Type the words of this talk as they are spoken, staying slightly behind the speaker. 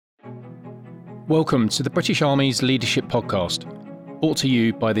Welcome to the British Army's Leadership Podcast, brought to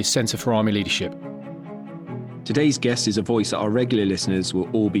you by the Centre for Army Leadership. Today's guest is a voice that our regular listeners will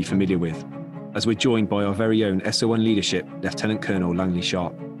all be familiar with, as we're joined by our very own SO1 Leadership, Lieutenant Colonel Langley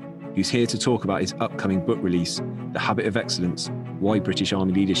Sharp, who's here to talk about his upcoming book release, The Habit of Excellence, Why British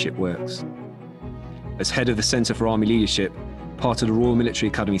Army Leadership Works. As head of the Centre for Army Leadership, part of the Royal Military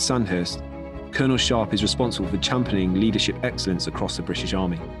Academy Sandhurst, Colonel Sharp is responsible for championing leadership excellence across the British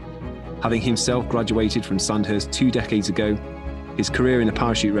Army. Having himself graduated from Sandhurst 2 decades ago, his career in the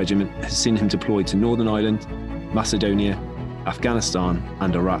Parachute Regiment has seen him deployed to Northern Ireland, Macedonia, Afghanistan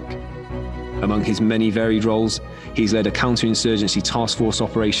and Iraq. Among his many varied roles, he's led a counterinsurgency task force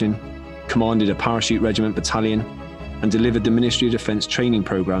operation, commanded a Parachute Regiment battalion, and delivered the Ministry of Defence training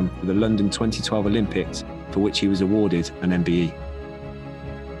programme for the London 2012 Olympics, for which he was awarded an MBE.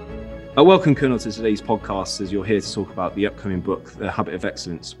 Welcome, Colonel, to today's podcast, as you're here to talk about the upcoming book, The Habit of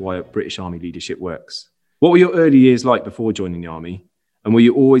Excellence, Why British Army Leadership Works. What were your early years like before joining the Army? And were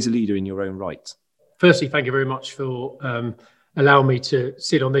you always a leader in your own right? Firstly, thank you very much for allowing me to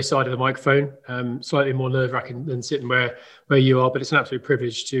sit on this side of the microphone. Slightly more nerve-wracking than sitting where you are, but it's an absolute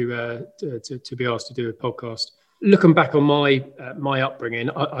privilege to be asked to do a podcast. Looking back on my upbringing,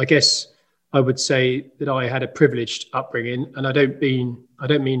 I guess I would say that I had a privileged upbringing, and I don't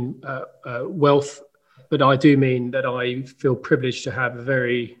mean wealth, but I do mean that I feel privileged to have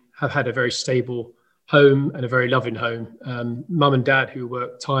had a very stable home and a very loving home. Mum and dad who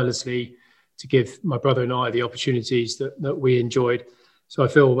worked tirelessly to give my brother and I the opportunities that we enjoyed. So I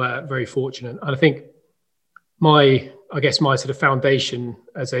feel very fortunate. And I think my sort of foundation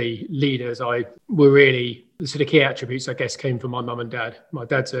as a leader, the sort of key attributes, I guess, came from my mum and dad. My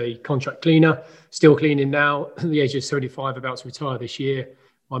dad's a contract cleaner, still cleaning now, at the age of 75, about to retire this year.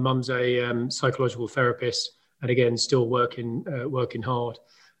 My mum's a psychological therapist, and again, still working hard.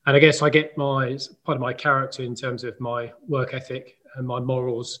 And I guess I get part of my character in terms of my work ethic and my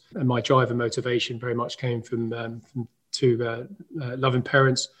morals and my drive and motivation very much came from two loving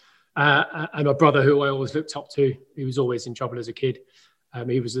parents. And my brother, who I always looked up to. He was always in trouble as a kid.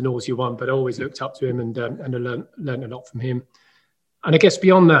 He was the naughty one, but I always looked up to him and I learned a lot from him. And I guess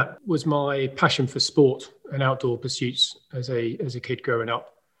beyond that was my passion for sport and outdoor pursuits as a kid growing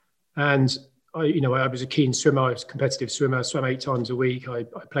up. And I was a keen swimmer. I was a competitive swimmer. I swam 8 times a week. I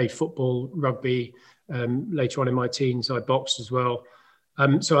played football, rugby. Later on in my teens, I boxed as well.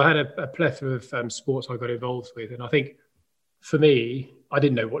 So I had a plethora of sports I got involved with. And I think for me, I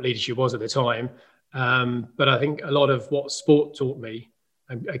didn't know what leadership was at the time. But I think a lot of what sport taught me,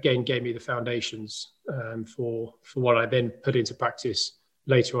 again, gave me the foundations for what I then put into practice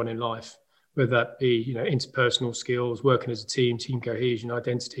later on in life, whether that be interpersonal skills, working as a team cohesion,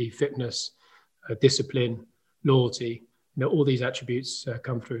 identity, fitness, discipline, loyalty. All these attributes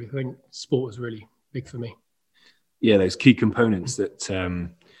come through. I think sport was really big for me. Yeah, those key components that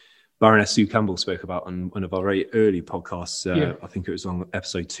Baroness Sue Campbell spoke about on one of our very early podcasts. I think it was on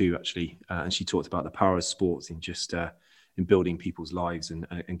episode 2, actually, and she talked about the power of sports in just in building people's lives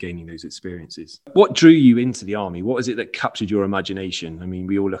and gaining those experiences. What drew you into the Army? What is it that captured your imagination? I mean,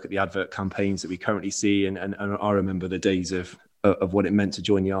 we all look at the advert campaigns that we currently see, and I remember the days of what it meant to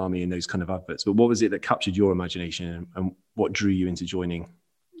join the Army and those kind of adverts. But what was it that captured your imagination, and what drew you into joining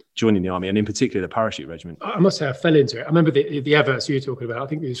the Army, and in particular the Parachute Regiment? I must say I fell into it. I remember the adverts you were talking about. I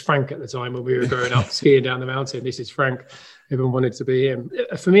think it was Frank at the time when we were growing up skiing down the mountain. This is Frank. Everyone wanted to be him.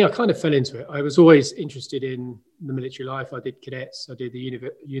 For me, I kind of fell into it. I was always interested in the military life. I did cadets. I did the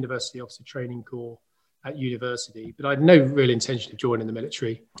University Officer Training Corps at university, but I had no real intention of joining the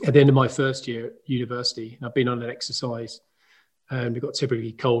military. At the end of my first year at university, I've been on an exercise, and we got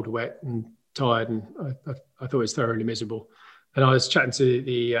typically cold, wet and tired, and I thought it was thoroughly miserable. And I was chatting to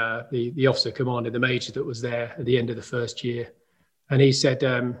the officer commander, the major that was there at the end of the first year. And he said,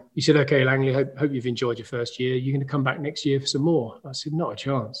 "Okay, Langley, hope you've enjoyed your first year. You're going to come back next year for some more." I said, "Not a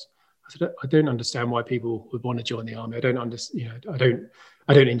chance." I said, "I don't understand why people would want to join the Army. I don't understand. I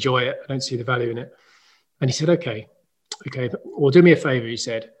don't enjoy it. I don't see the value in it." And he said, okay, well, do me a favor." He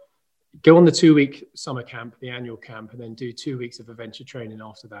said, "Go on the 2-week summer camp, the annual camp, and then do 2 weeks of adventure training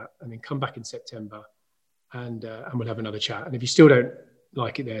after that, and then come back in September, and we'll have another chat. And if you still don't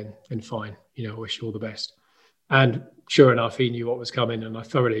like it, then fine. I wish you all the best." And sure enough, he knew what was coming, and I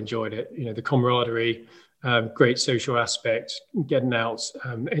thoroughly enjoyed it. The camaraderie, great social aspect, getting out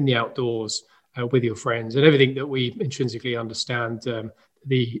in the outdoors with your friends, and everything that we intrinsically understand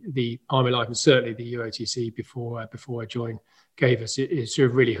the Army life, and certainly the UOTC before I joined, gave us. It sort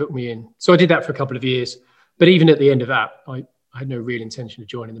of really hooked me in. So I did that for a couple of years. But even at the end of that, I had no real intention of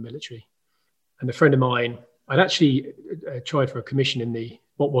joining the military. And a friend of mine, I'd actually tried for a commission in the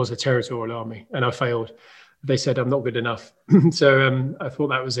what was a territorial army, and I failed. They said I'm not good enough. So I thought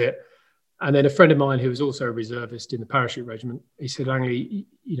that was it. And then a friend of mine who was also a reservist in the parachute regiment, he said, Langley,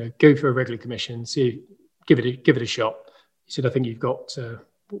 go for a regular commission, give it a shot. He said, I think you've got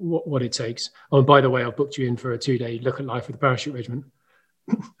what it takes. Oh, and by the way, I've booked you in for a 2-day look at life with the parachute regiment.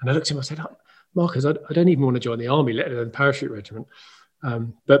 And I looked at him, I said, Marcus, I don't even want to join the army, let alone the parachute regiment.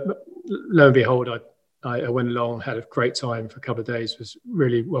 But lo and behold, I went along, had a great time for a couple of days, was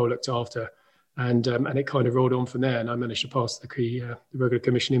really well looked after. And it kind of rolled on from there. And I managed to pass the regular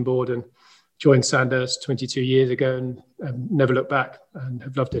commissioning board and joined Sandhurst 22 years ago and never looked back, and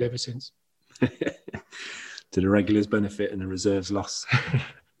have loved it ever since. To the regulars' benefit and the reserves' loss.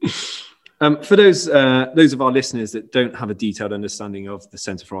 For those of our listeners that don't have a detailed understanding of the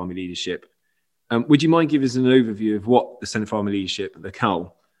Centre for Army Leadership, would you mind giving us an overview of what the Centre for Army Leadership, the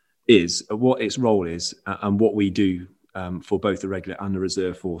CAL, is, what its role is, and what we do for both the regular and the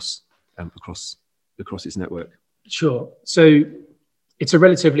reserve force across its network? Sure. So it's a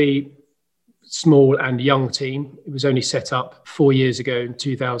relatively small and young team. It was only set up 4 years ago in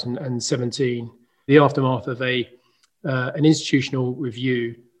 2017, the aftermath of an institutional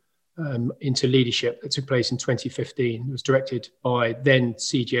review into leadership that took place in 2015. It was directed by then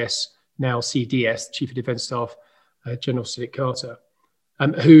CGS, now CDS, Chief of Defence Staff, General Siddiq Carter,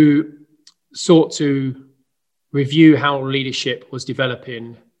 who sought to review how leadership was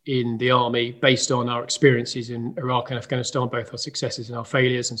developing in the army based on our experiences in Iraq and Afghanistan, both our successes and our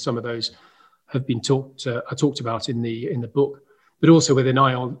failures, and some of those have been talked about in the book, but also with an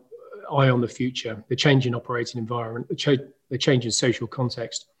eye on the future, the change in operating environment, the change in social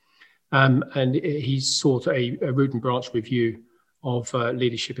context. And he sought a root and branch review of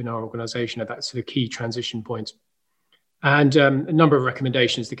leadership in our organisation at that sort of key transition point. And a number of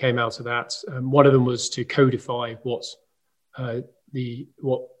recommendations that came out of that. One of them was to codify what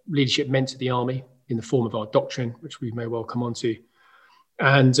leadership meant to the army in the form of our doctrine, which we may well come on to.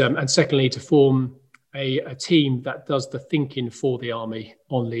 And secondly, to form a team that does the thinking for the army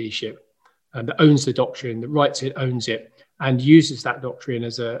on leadership, and that owns the doctrine, that writes it, owns it, and uses that doctrine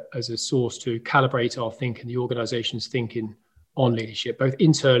as a source to calibrate our thinking, the organisation's thinking on leadership, both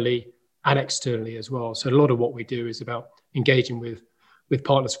internally and externally as well. So a lot of what we do is about engaging with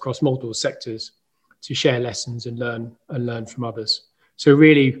partners across multiple sectors to share lessons and learn from others. So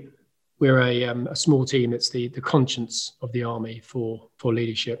really, we're a small team that's the conscience of the army for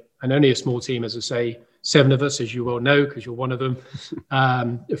leadership, and only a small team, as I say, 7 of us, as you well know, because you're one of them,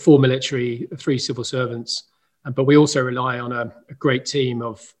 4 military, 3 civil servants. But we also rely on a great team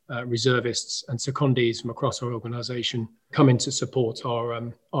of reservists and secondees from across our organisation coming to support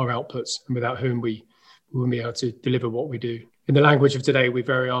our outputs, and without whom we wouldn't be able to deliver what we do. In the language of today, we're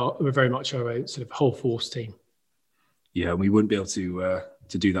very much a sort of whole force team. Yeah, we wouldn't be able to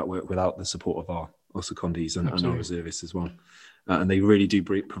do that work without the support of our secondees and our reservists as well. And they really do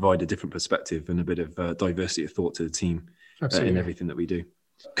provide a different perspective and a bit of diversity of thought to the team in everything that we do.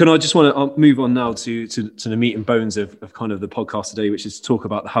 Can I just want to move on now to the meat and bones of kind of the podcast today, which is to talk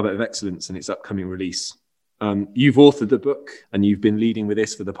about the Habit of Excellence and its upcoming release. You've authored the book and you've been leading with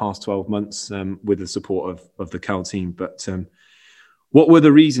this for the past 12 months with the support of the CAL team. But what were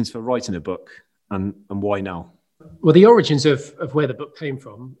the reasons for writing a book, and why now? Well, the origins of where the book came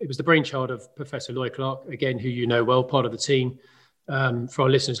from, it was the brainchild of Professor Lloyd Clark, again, who you know well, part of the team. For our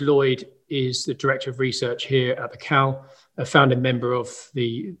listeners, Lloyd is the Director of Research here at the CAL, a founding member of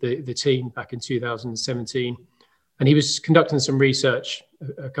the team back in 2017. And he was conducting some research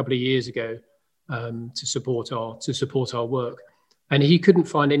a couple of years ago to support our work. And he couldn't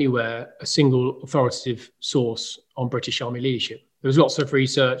find anywhere a single authoritative source on British Army leadership. There was lots of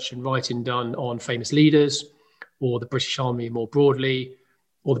research and writing done on famous leaders, or the British Army more broadly,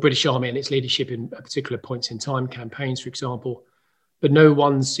 or the British Army and its leadership in particular points in time, campaigns, for example, but no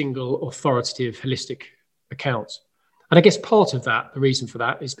one single authoritative, holistic account. And I guess part of that, the reason for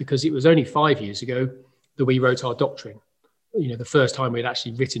that, is because it was only 5 years ago that we wrote our doctrine. The first time we'd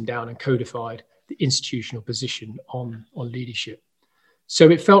actually written down and codified the institutional position on leadership. So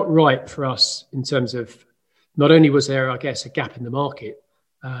it felt right for us in terms of, not only was there, I guess, a gap in the market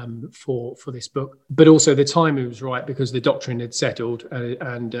for this book, but also the timing was right because the doctrine had settled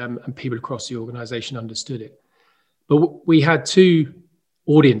and people across the organisation understood it. But we had 2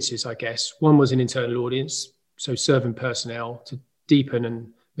 audiences, I guess. One was an internal audience, so serving personnel, to deepen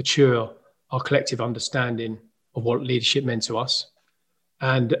and mature our collective understanding of what leadership meant to us,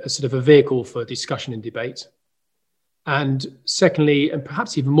 and a sort of a vehicle for discussion and debate. And secondly, and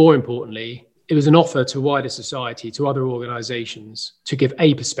perhaps even more importantly, it was an offer to wider society, to other organisations, to give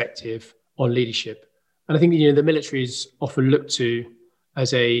a perspective on leadership. And I think the military is often looked to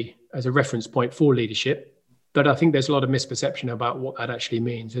as a reference point for leadership. But I think there's a lot of misperception about what that actually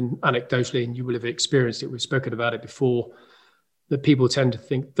means. And anecdotally, and you will have experienced it, we've spoken about it before, that people tend to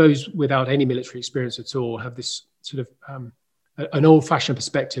think those without any military experience at all have this sort of an old-fashioned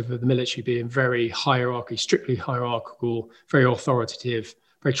perspective of the military being very strictly hierarchical, very authoritative,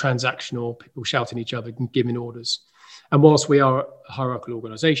 very transactional, people shouting at each other and giving orders. And whilst we are a hierarchical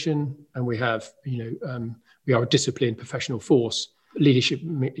organization and we have, we are a disciplined professional force, leadership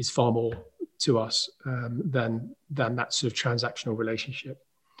is far more to us than that sort of transactional relationship.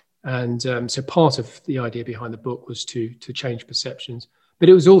 And so part of the idea behind the book was to change perceptions, but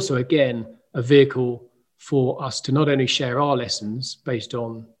it was also, again, a vehicle for us to not only share our lessons based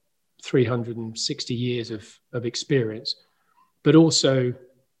on 360 years of experience, but also,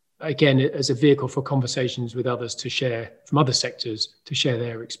 again, as a vehicle for conversations with others to share from other sectors, to share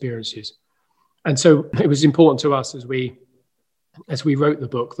their experiences. And so it was important to us as we wrote the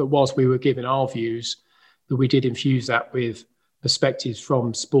book that whilst we were giving our views, that we did infuse that with perspectives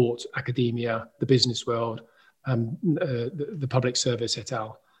from sport, academia, the business world, the public service et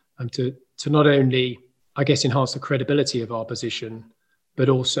al. And to not only, I guess, enhance the credibility of our position, but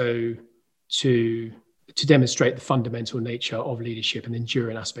also to demonstrate the fundamental nature of leadership and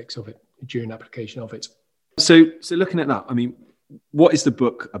enduring aspects of it, enduring application of it. So looking at that, I mean, what is the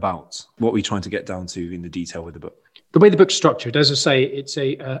book about? What are we trying to get down to in the detail with the book? The way the book's structured, as I say, it's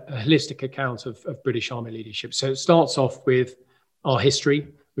a holistic account of British Army leadership. So it starts off with our history,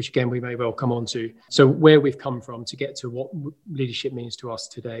 which again, we may well come on to. So where we've come from to get to what leadership means to us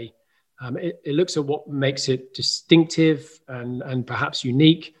today. It looks at what makes it distinctive and perhaps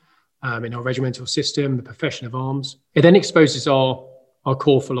unique in our regimental system, the profession of arms. It then exposes our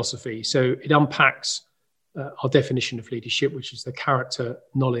core philosophy. So it unpacks our definition of leadership, which is the character,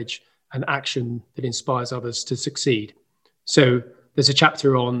 knowledge, and action that inspires others to succeed. So there's a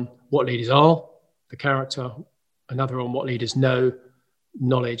chapter on what leaders are, the character, another on what leaders know,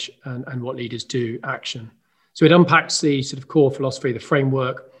 knowledge, and what leaders do, action. So it unpacks the sort of core philosophy, the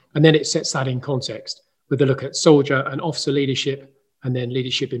framework, and then it sets that in context with a look at soldier and officer leadership, and then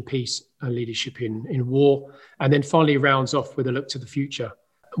leadership in peace and leadership in war. And then finally rounds off with a look to the future.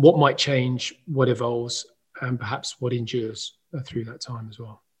 What might change, what evolves, and perhaps what endures through that time as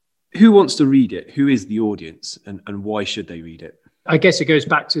well. Who wants to read it? Who is the audience, and why should they read it? I guess it goes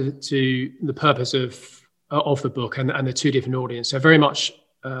back to the purpose of the book and the two different audiences. So very much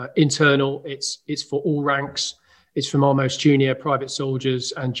internal. It's for all ranks. It's from our most junior private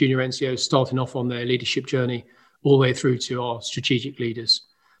soldiers and junior NCOs starting off on their leadership journey, all the way through to our strategic leaders.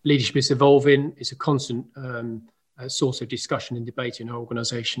 Leadership is evolving. It's a constant source of discussion and debate in our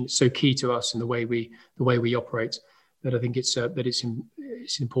organisation. It's so key to us and the way we operate that I think it's an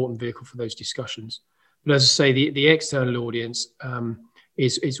important vehicle for those discussions. But as I say, the external audience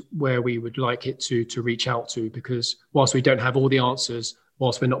is where we would like it to reach out to, because whilst we don't have all the answers,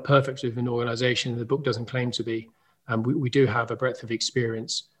 whilst we're not perfect with an organisation, the book doesn't claim to be, we do have a breadth of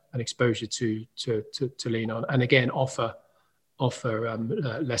experience and exposure to lean on, and again offer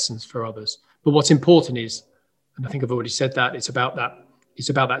lessons for others. But what's important is, and I think I've already said that, it's about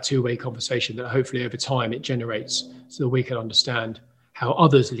that two-way conversation that hopefully over time it generates, so that we can understand how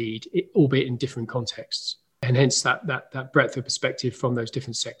others lead, albeit in different contexts. And hence that breadth of perspective from those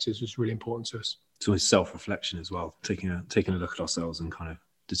different sectors was really important to us. It's always self-reflection as well, taking a look at ourselves and kind of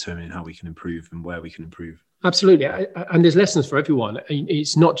determining how we can improve and where we can improve. Absolutely. And there's lessons for everyone.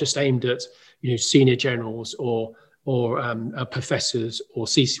 It's not just aimed at senior generals or professors or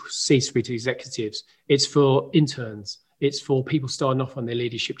C-suite executives. It's for interns. It's for people starting off on their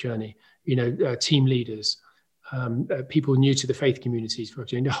leadership journey, team leaders, people new to the faith communities, for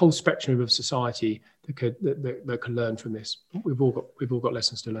example, the whole spectrum of society that could learn from this. We've all got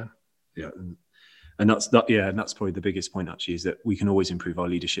lessons to learn. Yeah. And that's probably the biggest point, actually, is that we can always improve our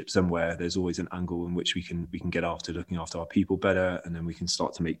leadership somewhere. There's always an angle in which we can get after looking after our people better, and then we can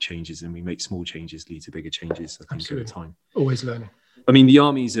start to make changes, and we make small changes lead to bigger changes, I think, over time. Always learning. I mean, the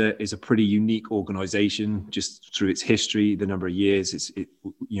Army is a pretty unique organisation, just through its history, the number of years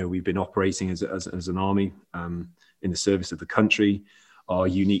we've been operating as an army in the service of the country, our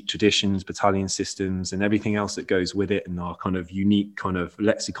unique traditions, battalion systems, and everything else that goes with it, and our kind of unique kind of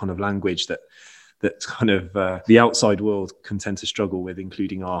lexicon of language that kind of the outside world can tend to struggle with,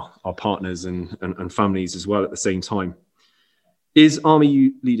 including our partners and families as well at the same time. Is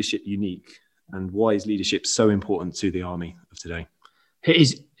Army leadership unique, and why is leadership so important to the Army of today?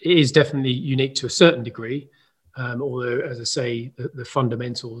 It is definitely unique to a certain degree, although, as I say, the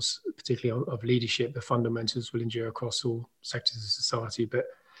fundamentals, particularly of leadership, the fundamentals will endure across all sectors of society. But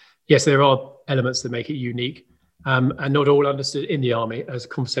yes, there are elements that make it unique. and not all understood in the army, as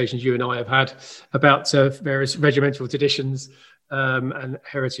conversations you and I have had about various regimental traditions and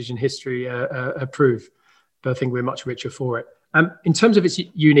heritage and history prove. But I think we're much richer for it. In terms of its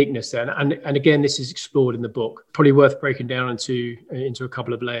uniqueness then, and again, this is explored in the book, probably worth breaking down into a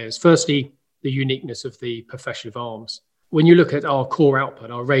couple of layers. Firstly, the uniqueness of the profession of arms. When you look at our core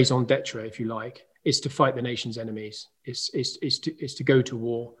output, our raison d'etre, if you like, is to fight the nation's enemies. It's to go to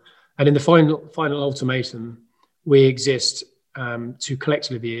war. And in the final ultimatum, we exist to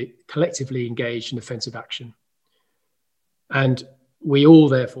collectively engage in offensive action. And we all,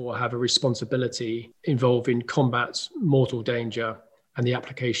 therefore, have a responsibility involved in combat, mortal danger, and the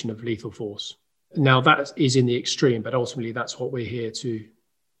application of lethal force. Now, that is in the extreme, but ultimately that's what we're here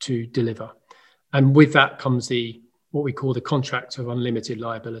to deliver. And with that comes what we call the contract of unlimited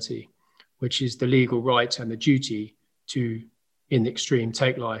liability, which is the legal right and the duty to, in the extreme,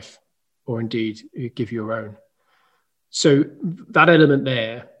 take life or indeed give your own. So that element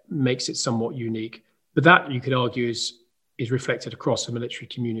there makes it somewhat unique. But that, you could argue, is reflected across the military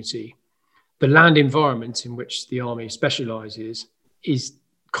community. The land environment in which the army specialises is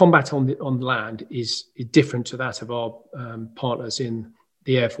combat on land is different to that of our partners in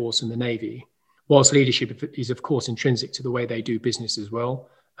the Air Force and the Navy. Whilst leadership is, of course, intrinsic to the way they do business as well,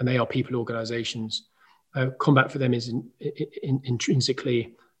 and they are people organisations, combat for them is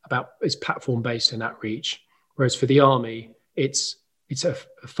intrinsically it's platform-based and outreach. Whereas for the army, it's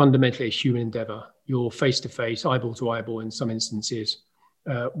fundamentally a human endeavour. You're face-to-face, eyeball to eyeball in some instances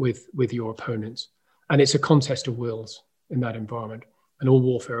with your opponent. And it's a contest of wills in that environment. And all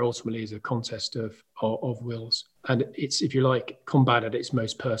warfare ultimately is a contest of wills. And it's, if you like, combat at its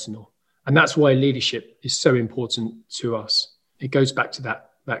most personal. And that's why leadership is so important to us. It goes back to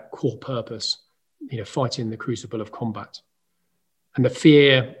that core purpose, fighting the crucible of combat. And the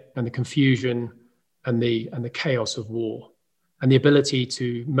fear and the confusion and the chaos of war, and the ability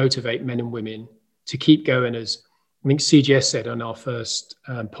to motivate men and women to keep going, as I think CGS said on our first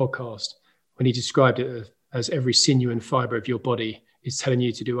podcast, when he described it as every sinew and fibre of your body is telling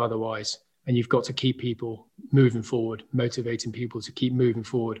you to do otherwise. And you've got to keep people moving forward, motivating people to keep moving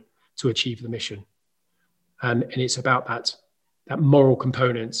forward to achieve the mission. And it's about that moral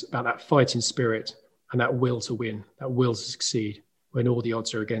component, about that fighting spirit and that will to win, that will to succeed when all the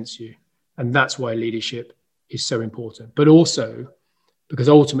odds are against you. And that's why leadership is so important. But also, because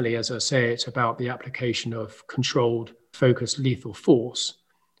ultimately, as I say, it's about the application of controlled, focused, lethal force.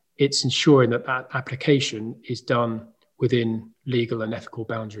 It's ensuring that application is done within legal and ethical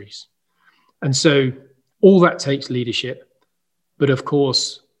boundaries. And so all that takes leadership. But of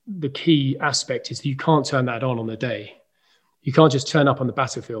course, the key aspect is that you can't turn that on the day. You can't just turn up on the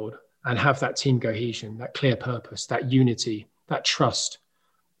battlefield and have that team cohesion, that clear purpose, that unity, that trust,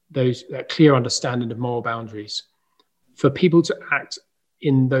 that clear understanding of moral boundaries. For people to act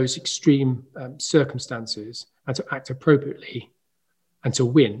in those extreme circumstances and to act appropriately and to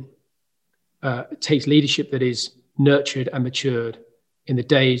win, it takes leadership that is nurtured and matured in the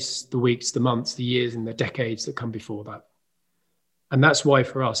days, the weeks, the months, the years, and the decades that come before that. And that's why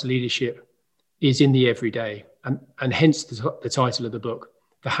for us, leadership is in the everyday, and hence the title of the book,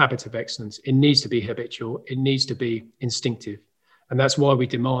 The Habit of Excellence. It needs to be habitual. It needs to be instinctive. And that's why we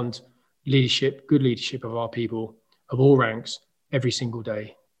demand leadership, good leadership of our people of all ranks every single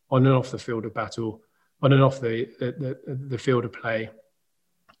day, on and off the field of battle, on and off the field of play,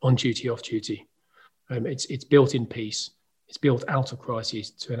 on duty, off duty. It's built in peace. It's built out of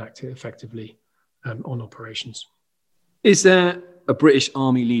crises to enact it effectively on operations. Is there a British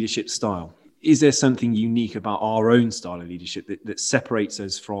Army leadership style? Is there something unique about our own style of leadership that separates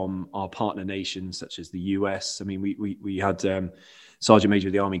us from our partner nations, such as the US? I mean, we had Sergeant Major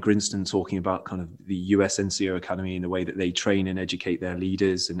of the Army Grinston talking about kind of the US NCO Academy and the way that they train and educate their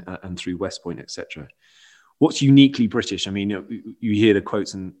leaders and through West Point, etc. What's uniquely British? I mean, you hear the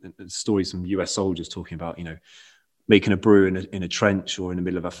quotes and stories from US soldiers talking about, making a brew in a trench or in the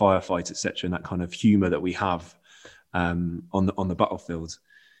middle of a firefight, etc., and that kind of humour that we have on the battlefield.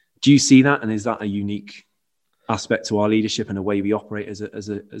 Do you see that, and is that a unique aspect to our leadership and the way we operate as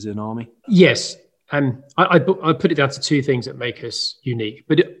an army? Yes, I put it down to two things that make us unique.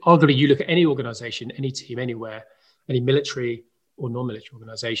 But arguably, you look at any organisation, any team, anywhere, any military or non-military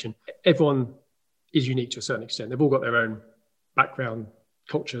organisation, everyone is unique to a certain extent. They've all got their own background,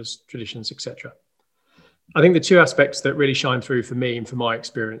 cultures, traditions, etc. I think the two aspects that really shine through for me and from my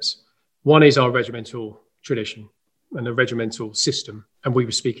experience, one is our regimental tradition and the regimental system. And we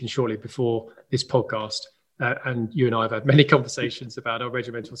were speaking shortly before this podcast, and you and I have had many conversations about our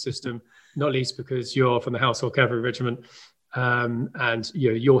regimental system, not least because you're from the Household Cavalry Regiment, and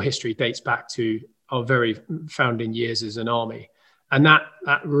your history dates back to our very founding years as an army. And that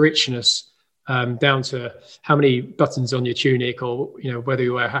richness, down to how many buttons on your tunic, or whether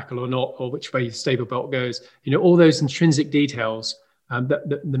you wear a hackle or not, or which way the stable belt goes, all those intrinsic details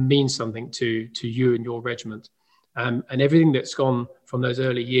that mean something to you and your regiment. And everything that's gone from those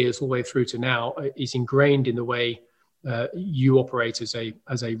early years all the way through to now is ingrained in the way you operate as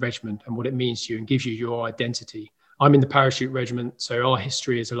a regiment and what it means to you, and gives you your identity. I'm in the parachute regiment, so our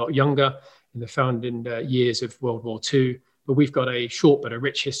history is a lot younger, in the founding years of World War II, but we've got a short but a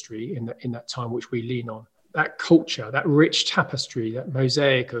rich history in that time which we lean on. That culture, that rich tapestry, that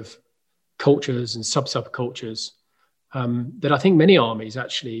mosaic of cultures and subcultures, that I think many armies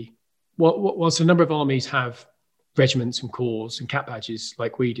actually, whilst a number of armies have regiments and corps and cap badges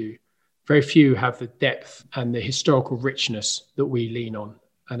like we do, very few have the depth and the historical richness that we lean on.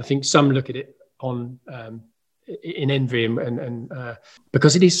 And I think some look at it in envy, and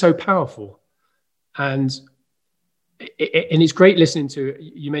because it is so powerful. And it's great listening to,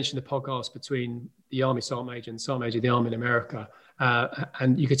 you mentioned the podcast between the Army Sergeant Major and Sergeant Major of the Army in America,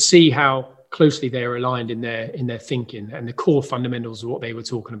 and you could see how closely they're aligned in their thinking, and the core fundamentals of what they were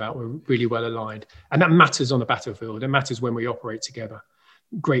talking about were really well aligned. And that matters on the battlefield. It matters when we operate together.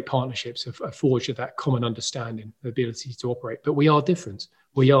 Great partnerships are forged of that common understanding, the ability to operate. But we are different.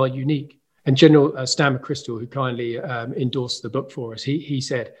 We are unique. And General Stan McChrystal, who kindly endorsed the book for us, he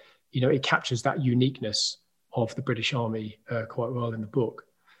said, it captures that uniqueness of the British Army quite well in the book.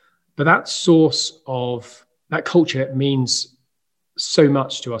 But that source of that culture means so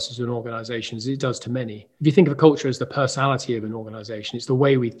much to us as an organization, as it does to many. If you think of a culture as the personality of an organization, it's the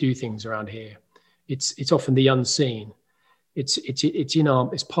way we do things around here. It's often the unseen. It's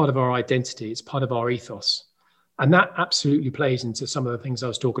part of our identity. It's part of our ethos. And that absolutely plays into some of the things I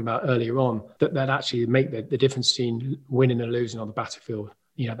was talking about earlier on, that actually make the difference between winning and losing on the battlefield.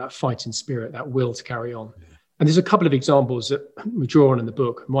 That fighting spirit, that will to carry on. Yeah. And there's a couple of examples that we draw on in the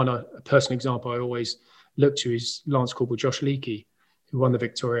book. One, a personal example I always look to is Lance Corporal Josh Leakey, who won the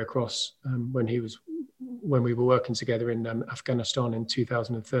Victoria Cross when we were working together in Afghanistan in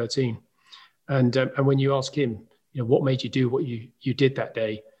 2013. And when you ask him, what made you do what you did that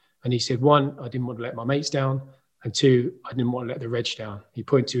day? And he said, one, I didn't want to let my mates down. And two, I didn't want to let the reg down. He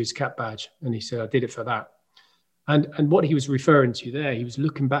pointed to his cap badge and he said, I did it for that. And what he was referring to there, he was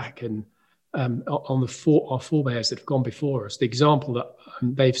looking back and on our forebears that have gone before us, the example that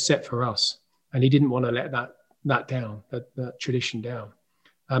they've set for us. And he didn't want to let that down, that tradition down.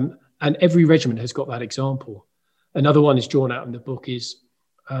 And every regiment has got that example. Another one is drawn out in the book is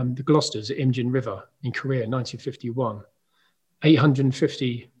the Gloucesters at Imjin River in Korea, 1951.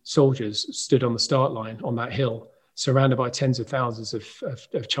 850 soldiers stood on the start line on that hill, surrounded by tens of thousands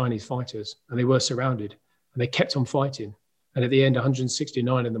of Chinese fighters. And they were surrounded, and they kept on fighting. And at the end,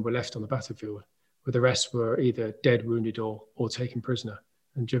 169 of them were left on the battlefield, where the rest were either dead, wounded, or taken prisoner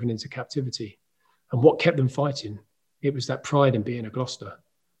and driven into captivity. And what kept them fighting? It was that pride in being a Gloucester,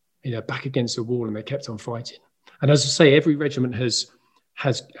 back against the wall, and they kept on fighting. And as I say, every regiment has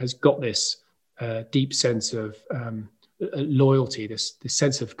got this deep sense of loyalty, this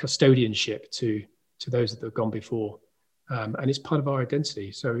sense of custodianship to those that have gone before, and it's part of our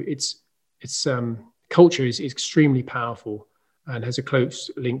identity. So it's culture is extremely powerful and has a close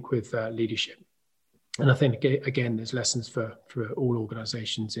link with leadership. And I think again, there's lessons for all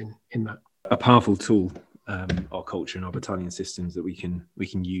organisations in that. A powerful tool, our culture and our battalion systems that we can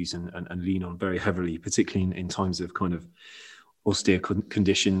use and lean on very heavily, particularly in times of kind of austere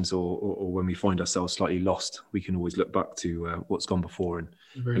conditions or when we find ourselves slightly lost. We can always look back to what's gone before and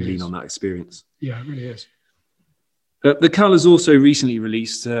lean on that experience. Yeah, it really is. The CAL has also recently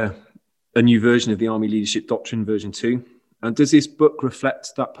released a new version of the Army Leadership Doctrine, version 2. And does this book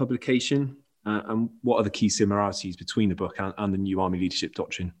reflect that publication? And what are the key similarities between the book and the new Army Leadership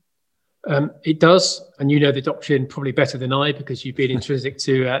Doctrine? It does, and the doctrine probably better than I, because you've been intrinsic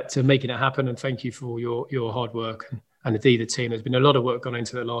to making it happen. And thank you for your hard work and indeed the team. There's been a lot of work gone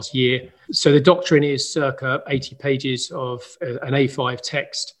into the last year. So the doctrine is circa 80 pages of an A5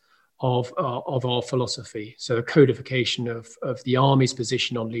 text of our philosophy. So the codification of the Army's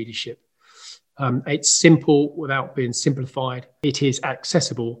position on leadership. It's simple without being simplified. It is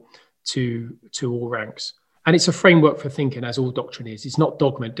accessible to all ranks. And it's a framework for thinking, as all doctrine is. It's not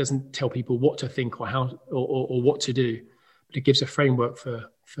dogma. It doesn't tell people what to think or how or what to do, but it gives a framework for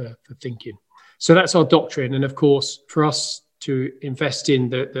thinking. So that's our doctrine. And of course, for us to invest in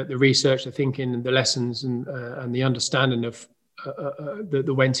the research, the thinking, and the lessons and the understanding of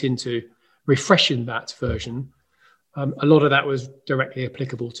that went into refreshing that version, a lot of that was directly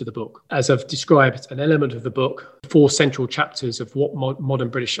applicable to the book. As I've described, an element of the book, 4 central chapters of what modern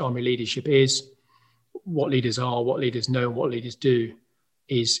British Army leadership is, what leaders are, what leaders know, and what leaders do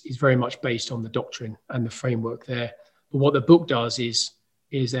is very much based on the doctrine and the framework there. But what the book does is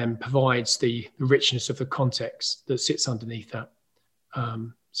then provides the richness of the context that sits underneath that.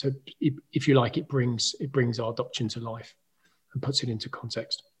 So if you like, it brings our doctrine to life and puts it into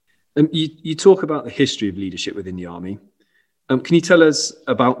context. You talk about the history of leadership within the army. Can you tell us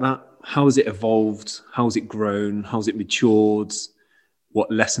about that? How has it evolved? How has it grown? How has it matured?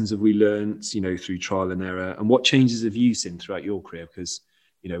 What lessons have we learned, through trial and error? And what changes have you seen throughout your career? Because,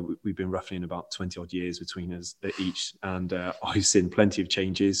 we've been roughly in about 20 odd years between us each. And I've seen plenty of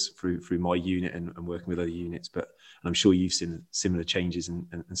changes through my unit and working with other units. But I'm sure you've seen similar changes and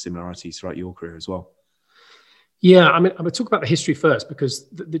similarities throughout your career as well. Yeah, I'm going to talk about the history first, because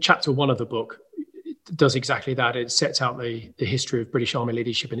the chapter 1 of the book does exactly that. It sets out the history of British Army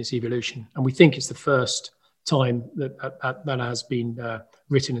leadership and its evolution. And we think it's the first time that has been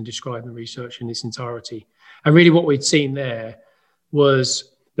written and described and researched in its entirety. And really what we'd seen there was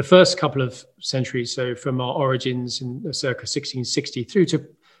the first couple of centuries, so from our origins in circa 1660 through to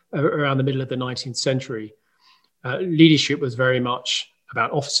around the middle of the 19th century, leadership was very much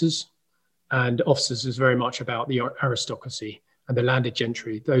about officers, and officers was very much about the aristocracy and the landed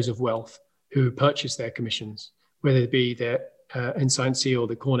gentry, those of wealth, who purchased their commissions, whether it be their ensigncy or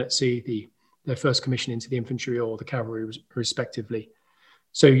the cornetcy, their first commission into the infantry or the cavalry, respectively.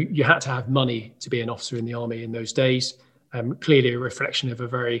 So you had to have money to be an officer in the army in those days. Clearly a reflection of a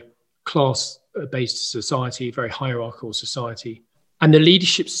very class-based society, very hierarchical society. And the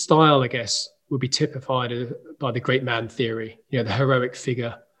leadership style, I guess, would be typified by the great man theory, the heroic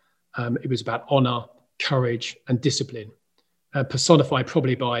figure. It was about honor, courage, and discipline, personified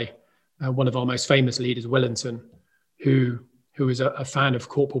probably by one of our most famous leaders, Wellington, who was a fan of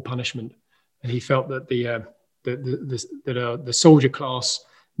corporal punishment. And he felt that the soldier class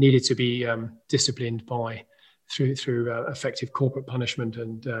needed to be disciplined through effective corporate punishment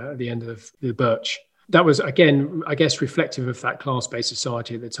and at the end of the birch. That was, again, I guess, reflective of that class-based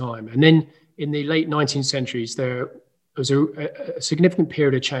society at the time. And then in the late 19th centuries, there was a significant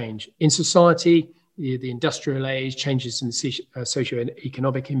period of change in society. The industrial age, changes in the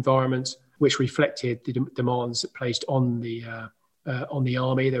socio-economic environment, which reflected the demands placed on the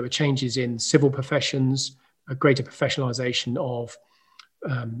army. There were changes in civil professions, a greater professionalization of,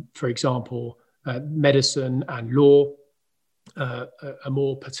 for example, medicine and law, a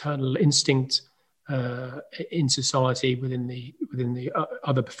more paternal instinct in society within the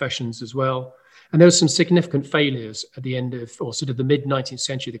other professions as well. And there were some significant failures at the end of, or sort of the mid-19th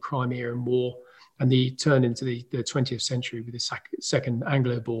century, the Crimean War, and the turn into the 20th century with the Second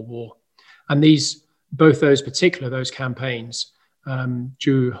Anglo-Boer War. And both those campaigns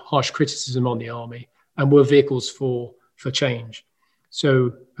drew harsh criticism on the army and were vehicles for change.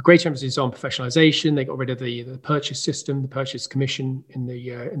 So a great emphasis on professionalization. They got rid of the purchase system, the purchase commission in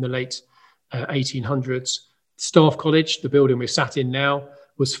the late 1800s. Staff College, the building we're sat in now,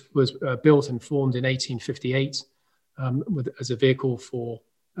 was built and formed in 1858 as a vehicle for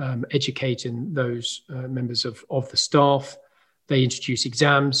educating those members of the staff. They introduced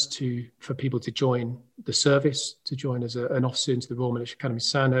exams for people to join the service, to join as an officer into the Royal Military Academy,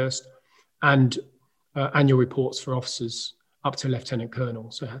 Sandhurst, and annual reports for officers up to lieutenant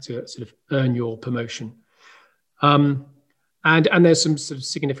colonel. So had to sort of earn your promotion. And there's some sort of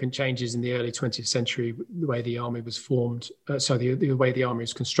significant changes in the early 20th century, the way the army was formed. The way the army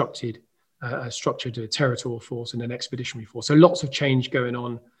was constructed, structured a territorial force and an expeditionary force. So lots of change going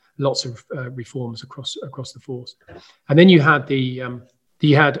on, lots of reforms across the force. And then you had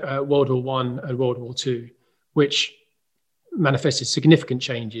World War I and World War II, which manifested significant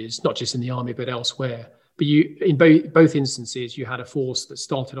changes, not just in the army but elsewhere. But in both instances, you had a force that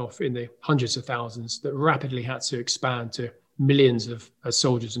started off in the hundreds of thousands that rapidly had to expand to millions of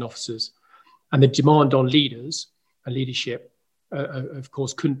soldiers and officers. And the demand on leaders and leadership, of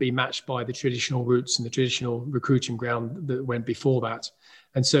course, couldn't be matched by the traditional routes and the traditional recruiting ground that went before that.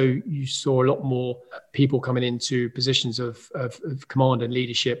 And so you saw a lot more people coming into positions of command and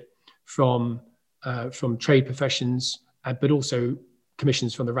leadership from trade professions, but also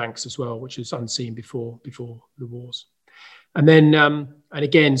commissions from the ranks as well, which was unseen before the wars. And then, and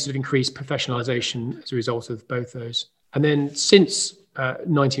again, sort of increased professionalization as a result of both those. And then since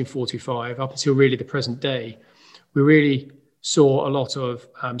 1945, up until really the present day, we really saw a lot of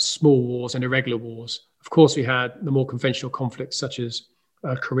small wars and irregular wars. Of course, we had the more conventional conflicts such as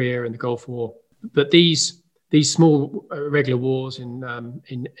Korea and the Gulf War, but these small irregular wars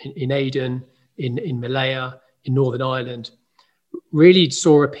in Aden, in Malaya, in Northern Ireland, really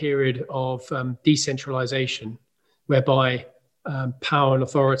saw a period of decentralization whereby power and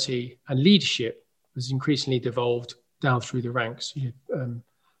authority and leadership was increasingly devolved down through the ranks.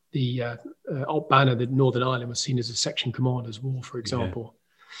 The Alt Banner, the Northern Ireland, was seen as a section commander's war, for example.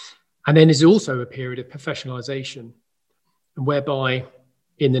 And then there's also a period of professionalisation, whereby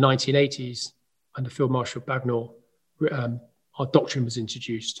in the 1980s, under Field Marshal Bagnall, our doctrine was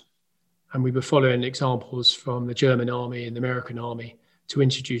introduced. And we were following examples from the German army and the American army to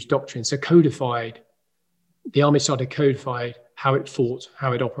introduce doctrine. So the army started to codify how it fought,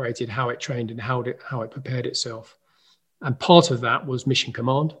 how it operated, how it trained, and how it prepared itself. And part of that was mission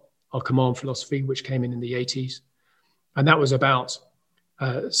command, our command philosophy, which came in the 80s. And that was about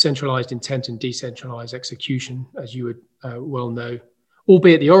centralized intent and decentralized execution, as you would well know,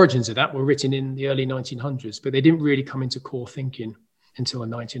 albeit the origins of that were written in the early 1900s, but they didn't really come into core thinking until the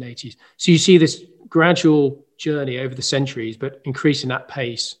 1980s. So you see this gradual journey over the centuries, but increasing at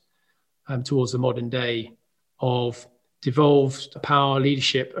pace towards the modern day of devolved power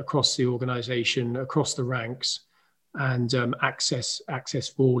leadership across the organization, across the ranks, and access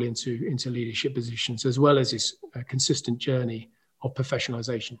for all into leadership positions, as well as this consistent journey of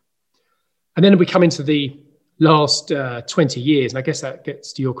professionalization. And then we come into the last 20 years, and I guess that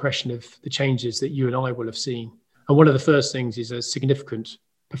gets to your question of the changes that you and I will have seen. And one of the first things is a significant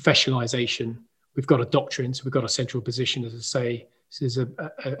professionalization. We've got a doctrine, so we've got a central position, as I say. This is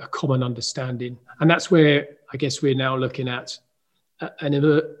a common understanding. And that's where I guess we're now looking at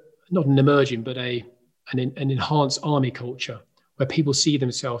not an emerging, but an enhanced army culture, where people see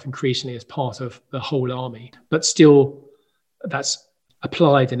themselves increasingly as part of the whole army, but still that's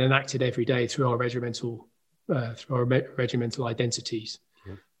applied and enacted every day through our regimental identities.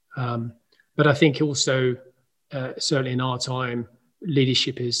 Yeah. But I think also, certainly in our time,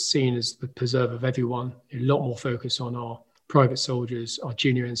 leadership is seen as the preserve of everyone. A lot more focus on our private soldiers, our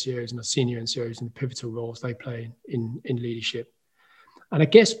junior NCOs and our senior NCOs, and the pivotal roles they play in leadership. And I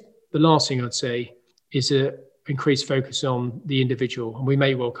guess the last thing I'd say is an increased focus on the individual. And we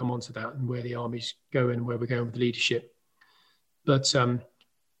may well come onto that and where the army's going and where we're going with leadership. But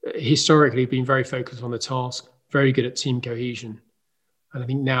historically been very focused on the task, very good at team cohesion. And I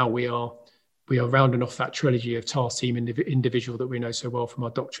think now we are rounding off that trilogy of task, team, individual that we know so well from our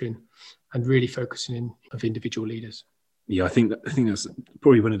doctrine, and really focusing in of individual leaders. Yeah, I think that's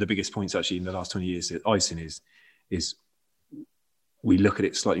probably one of the biggest points actually in the last 20 years that I've seen is we look at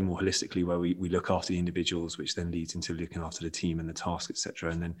it slightly more holistically, where we look after the individuals, which then leads into looking after the team and the task,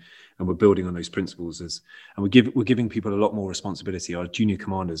 etc. And we're building on those principles and we're giving people a lot more responsibility. Our junior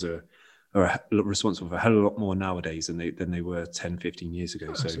commanders are responsible for a hell of a lot more nowadays than they were 10, 15 years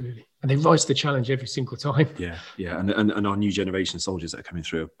ago. Absolutely. So, and they rise to the challenge every single time. Yeah. And our new generation of soldiers that are coming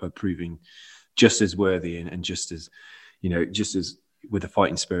through are proving just as worthy and just as with a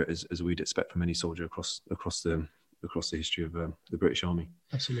fighting spirit as we'd expect from any soldier across the history of the British Army.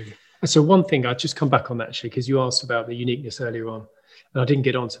 Absolutely. And so one thing, I'd just come back on that actually, because you asked about the uniqueness earlier on, and I didn't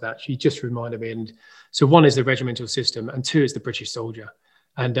get onto that. You just reminded me. And so one is the regimental system, and two is the British soldier.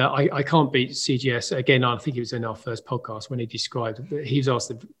 And I can't beat CGS. Again, I think it was in our first podcast when he described, he was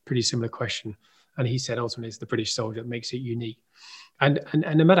asked a pretty similar question. And he said, ultimately, it's the British soldier that makes it unique. And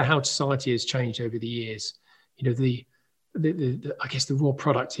no matter how society has changed over the years, the I guess the raw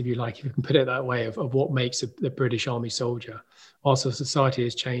product, if you like, if you can put it that way, of what makes the British Army soldier. Also, society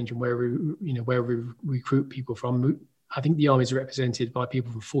has changed, and where we recruit people from. I think the Army is represented by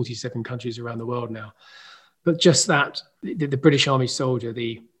people from 47 countries around the world now. But just that, the British Army soldier,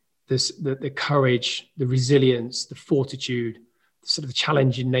 the courage, the resilience, the fortitude, the sort of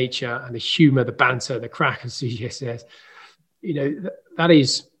challenging nature, and the humour, the banter, the crack, as CGS says,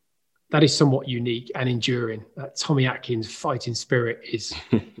 that is somewhat unique and enduring. That Tommy Atkins fighting spirit is,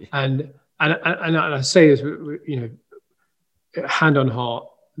 and I say this, hand on heart,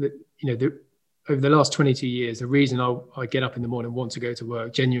 that over the last 22 years, the reason I get up in the morning and want to go to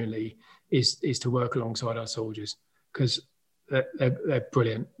work genuinely is to work alongside our soldiers, because they're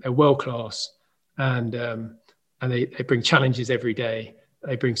brilliant, they're world class, and they bring challenges every day.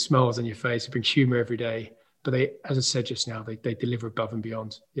 They bring smiles on your face, they bring humour every day. But they, as I said just now, they deliver above and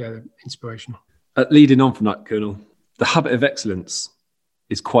beyond. Yeah, they're inspirational. Leading on from that, Colonel, The Habit of Excellence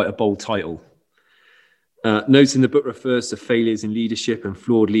is quite a bold title. Noting the book refers to failures in leadership and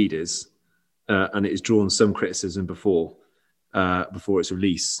flawed leaders, and it has drawn some criticism before its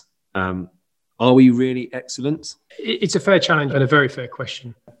release. Are we really excellent? It's a fair challenge and a very fair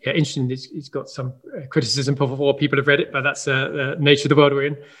question. Yeah, interesting. It's got some criticism before people have read it, but that's the nature of the world we're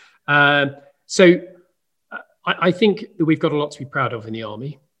in. So I think that we've got a lot to be proud of in the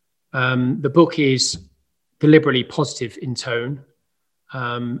Army. The book is deliberately positive in tone,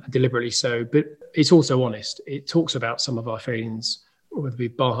 deliberately so, but it's also honest. It talks about some of our failings, whether it be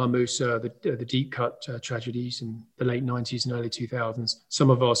Baha Musa, the deep cut tragedies in the late 90s and early 2000s, some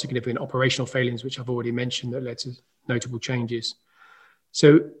of our significant operational failings, which I've already mentioned, that led to notable changes.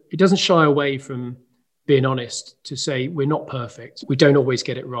 So it doesn't shy away from being honest to say we're not perfect. We don't always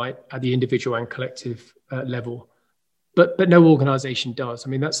get it right at the individual and collective level, but no organization does. I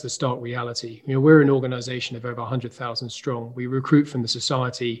mean, that's the stark reality. You know, we're an organization of over 100,000 strong. We recruit from the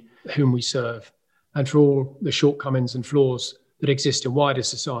society whom we serve. And for all the shortcomings and flaws that exist in wider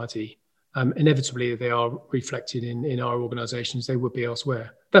society, inevitably they are reflected in our organizations. They would be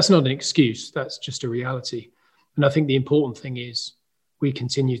elsewhere. That's not an excuse. That's just a reality. And I think the important thing is we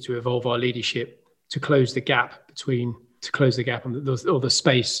continue to evolve our leadership to close the gap on the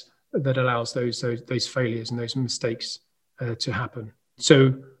space that allows those failures and those mistakes to happen.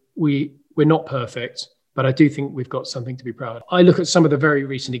 So we're not perfect, but I do think we've got something to be proud of. I look at some of the very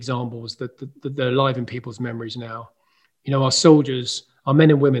recent examples that are alive in people's memories now. You know, our soldiers, our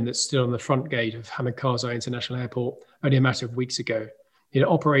men and women that stood on the front gate of Hamid Karzai International Airport only a matter of weeks ago, you know,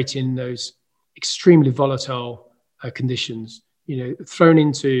 operating in those extremely volatile conditions, you know, thrown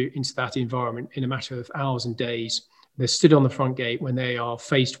into that environment in a matter of hours and days. They're stood on the front gate when they are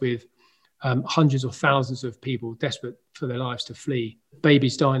faced with hundreds or thousands of people desperate for their lives to flee,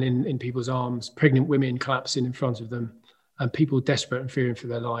 babies dying in people's arms, pregnant women collapsing in front of them, and people desperate and fearing for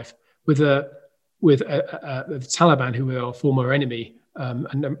their life. With the Taliban, who were our former enemy,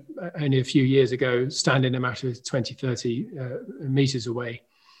 and only a few years ago, standing a matter of 20, 30 meters away,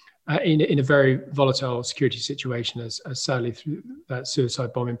 in a very volatile security situation, as sadly through that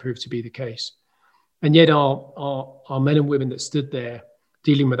suicide bombing proved to be the case. And yet our men and women that stood there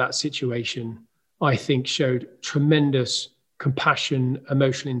dealing with that situation, I think showed tremendous compassion,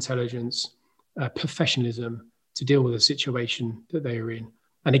 emotional intelligence, professionalism to deal with the situation that they were in.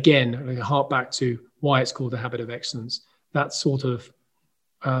 And again, I hark back to why it's called the habit of excellence. That sort of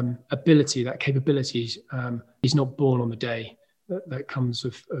ability, that capability is not born on the day. That comes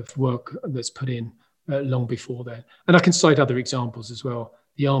of work that's put in long before then. And I can cite other examples as well.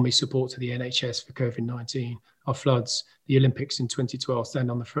 The Army support to the NHS for COVID-19, our floods, the Olympics in 2012, stand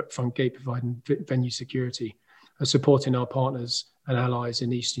on the front gate providing venue security, supporting our partners and allies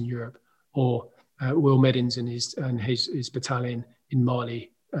in Eastern Europe, or Will Meddins and his battalion in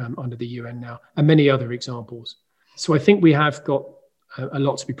Mali under the UN now, and many other examples. So I think we have got a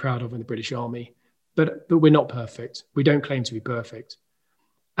lot to be proud of in the British Army. But we're not perfect. We don't claim to be perfect.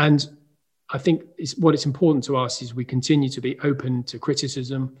 And I think what it's important to us is we continue to be open to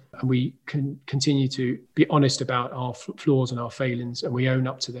criticism, and we can continue to be honest about our flaws and our failings, and we own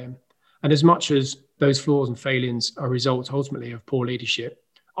up to them. And as much as those flaws and failings are a result ultimately of poor leadership,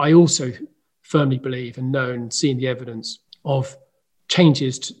 I also firmly believe and know and seen the evidence of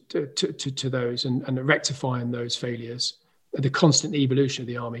changes to those and rectifying those failures, the constant evolution of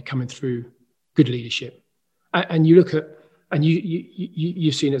the Army coming through good leadership. And you look at, and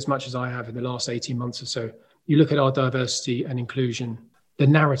you've seen as much as I have in the last 18 months or so, you look at our diversity and inclusion, the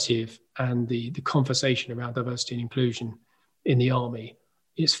narrative and the conversation around diversity and inclusion in the Army,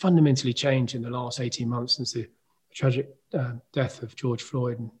 it's fundamentally changed in the last 18 months since the tragic death of George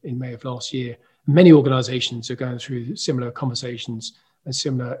Floyd in May of last year. Many organizations are going through similar conversations and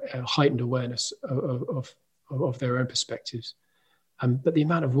similar heightened awareness of their own perspectives. But the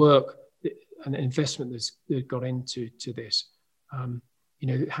amount of work and investment that's got into this, you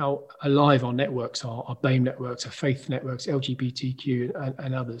know, how alive our networks are, our BAME networks, our faith networks, LGBTQ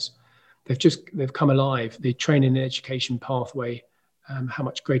and others. They've come alive. The training and education pathway, how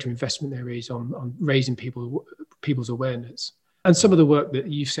much greater investment there is on raising people's awareness. And some of the work that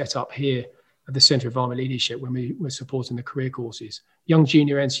you've set up here at the Centre of Army Leadership when we're supporting the career courses, young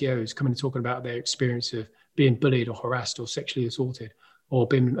junior NCOs coming and talking about their experience of being bullied or harassed or sexually assaulted, or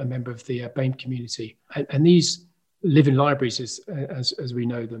being a member of the BAME community. And these living libraries, as we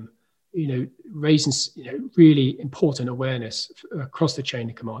know them, you know, raising, you know, really important awareness across the chain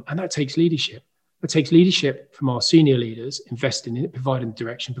of command. And that takes leadership. It takes leadership from our senior leaders, investing in it, providing the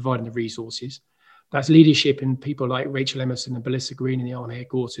direction, providing the resources. That's leadership in people like Rachel Emerson and Ballista Green in the Army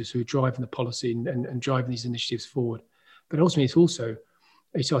headquarters who are driving the policy and driving these initiatives forward. But ultimately,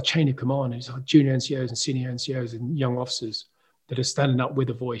 it's our chain of command, it's our junior NCOs and senior NCOs and young officers that are standing up with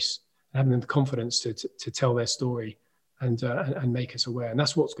a voice and having the confidence to tell their story and make us aware. And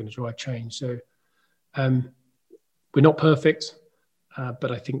that's what's going to drive change. So we're not perfect,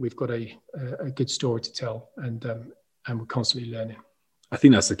 but I think we've got a good story to tell, and we're constantly learning. I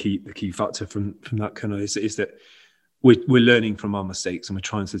think that's the key factor from that, Colonel, is that we're learning from our mistakes, and we're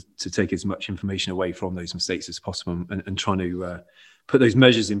trying to take as much information away from those mistakes as possible, and trying to put those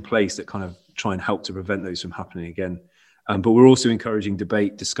measures in place that kind of try and help to prevent those from happening again. But we're also encouraging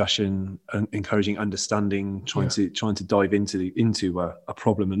debate, discussion, and encouraging understanding, trying to dive into a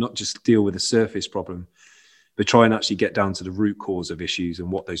problem and not just deal with a surface problem, but try and actually get down to the root cause of issues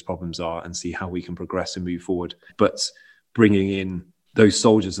and what those problems are and see how we can progress and move forward. But bringing in those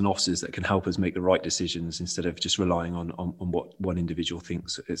soldiers and officers that can help us make the right decisions instead of just relying on what one individual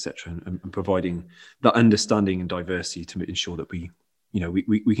thinks, etc., and providing that understanding and diversity to ensure that we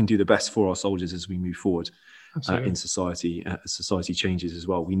can do the best for our soldiers as we move forward in society. As society changes as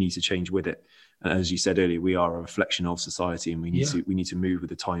well, we need to change with it. And as you said earlier, we are a reflection of society, and we need to move with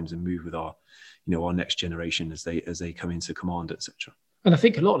the times and move with our next generation as they come into command, etc. And I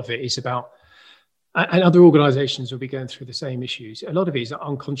think a lot of it is about, and other organisations will be going through the same issues. A lot of these are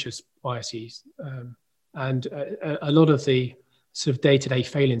unconscious biases, and a lot of the sort of day-to-day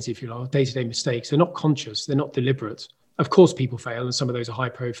failings, if you like, day-to-day mistakes, they're not conscious, they're not deliberate. Of course, people fail, and some of those are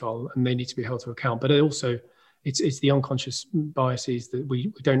high-profile, and they need to be held to account. But also, it's the unconscious biases that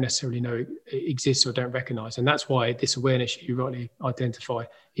we don't necessarily know exist or don't recognise, and that's why this awareness you rightly identify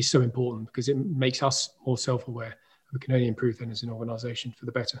is so important, because it makes us more self-aware. We can only improve then as an organisation for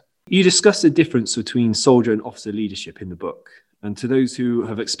the better. You discuss the difference between soldier and officer leadership in the book. And to those who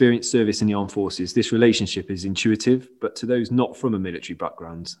have experienced service in the armed forces, this relationship is intuitive, but to those not from a military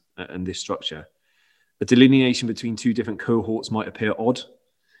background and this structure, a delineation between two different cohorts might appear odd.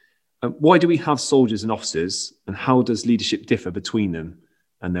 Why do we have soldiers and officers, and how does leadership differ between them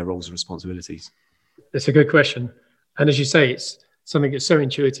and their roles and responsibilities? That's a good question. And as you say, it's something that's so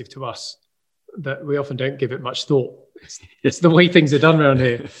intuitive to us that we often don't give it much thought. It's the way things are done around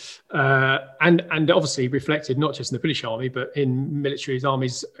here. And obviously reflected not just in the British Army, but in military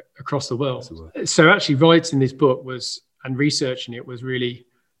armies across the world. So actually writing this book and researching it was really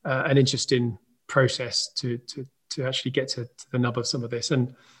an interesting process to actually get to the nub of some of this.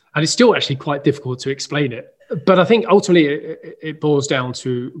 And it's still actually quite difficult to explain it. But I think ultimately it boils down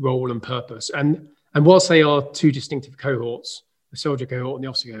to role and purpose. And whilst they are two distinctive cohorts, the soldier cohort and the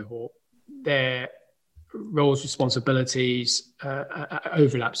officer cohort, their roles, responsibilities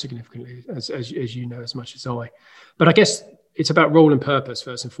overlap significantly, as you know as much as I. But I guess it's about role and purpose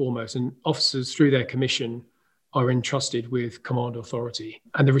first and foremost. And officers, through their commission, are entrusted with command authority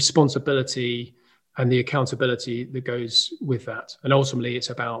and the responsibility and the accountability that goes with that. And ultimately, it's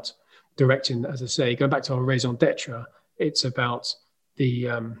about directing, as I say, going back to our raison d'etre, it's about the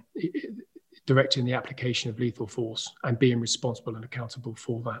directing the application of lethal force and being responsible and accountable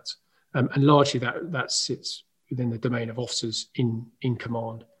for that. And largely that sits within the domain of officers in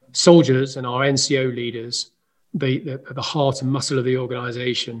command. Soldiers and our NCO leaders, the heart and muscle of the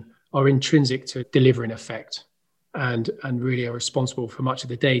organisation, are intrinsic to delivering effect and really are responsible for much of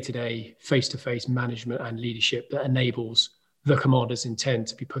the day-to-day face-to-face management and leadership that enables the commander's intent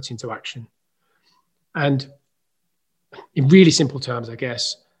to be put into action. And in really simple terms, I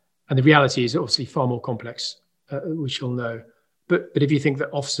guess, and the reality is obviously far more complex, which you'll know, but if you think that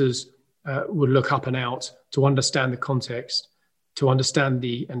officers would look up and out to understand the context, to understand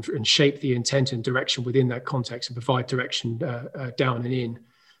and shape the intent and direction within that context and provide direction down and in.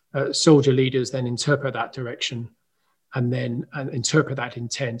 Soldier leaders then interpret that direction and interpret that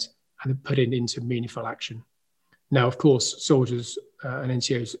intent and put it into meaningful action. Now, of course, soldiers and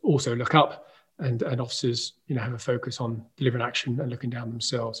NCOs also look up, and officers, have a focus on delivering action and looking down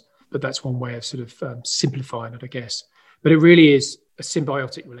themselves. But that's one way of sort of simplifying it, I guess. But it really is a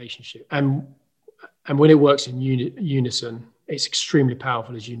symbiotic relationship. And when it works in unison, it's extremely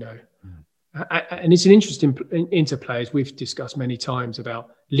powerful, as you know. And it's an interesting interplay, as we've discussed many times,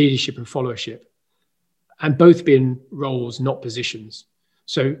 about leadership and followership, and both being roles, not positions.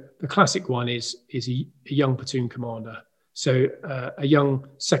 So the classic one is a young platoon commander. So a young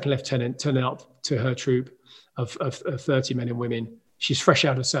second lieutenant turning up to her troop of 30 men and women. She's fresh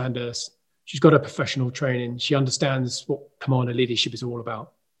out of Sandhurst. She's got her professional training. She understands what commander leadership is all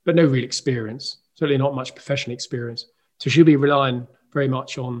about, but no real experience, certainly not much professional experience. So she'll be relying very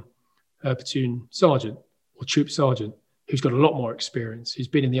much on her platoon sergeant or troop sergeant, who's got a lot more experience, who's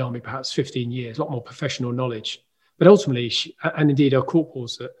been in the army perhaps 15 years, a lot more professional knowledge. But ultimately, and indeed our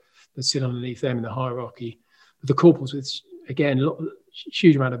corporals that sit underneath them in the hierarchy, the corporals with, again, a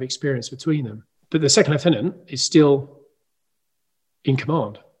huge amount of experience between them. But the second lieutenant is still in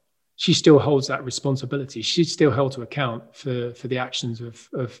command. She still holds that responsibility. She's still held to account for the actions of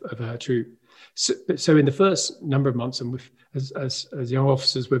her troop. So in the first number of months, and as young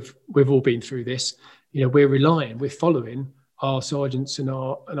officers, we've all been through this. We're following our sergeants and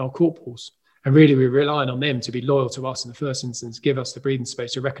our corporals, and really we're relying on them to be loyal to us in the first instance, give us the breathing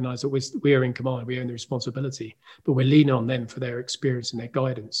space to recognise that we are in command, we own the responsibility, but we're leaning on them for their experience and their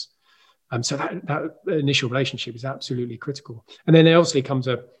guidance. So that initial relationship is absolutely critical. And then there obviously comes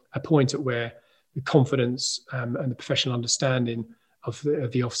a point at where the confidence and the professional understanding of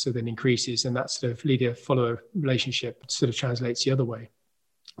the officer then increases, and that sort of leader-follower relationship sort of translates the other way.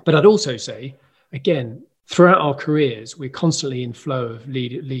 But I'd also say, again, throughout our careers, we're constantly in flow of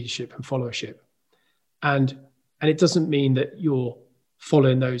leadership and followership. And it doesn't mean that you're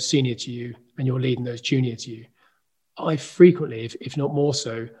following those senior to you and you're leading those junior to you. I frequently, if not more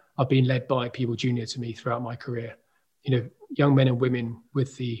so, I've been led by people junior to me throughout my career. Young men and women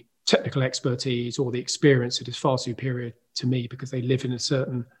with the technical expertise or the experience that is far superior to me because they live in a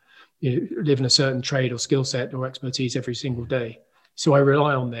certain trade or skill set or expertise every single day. So I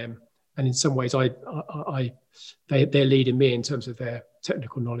rely on them, and in some ways, they're leading me in terms of their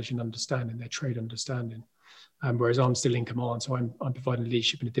technical knowledge and understanding, their trade understanding. Whereas I'm still in command, so I'm providing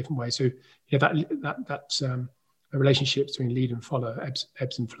leadership in a different way. So that's a relationship between lead and follow,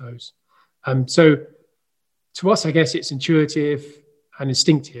 ebbs and flows. So to us, I guess it's intuitive and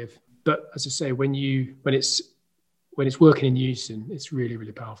instinctive, but as I say, when it's working in unison, it's really,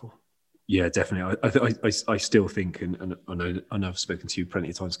 really powerful. Yeah, definitely. I still think, and I know I've spoken to you plenty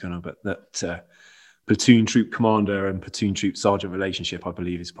of times, Colonel, but that platoon troop commander and platoon troop sergeant relationship, I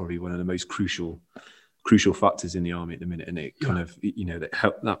believe, is probably one of the most crucial factors in the army at the minute. And it kind of, that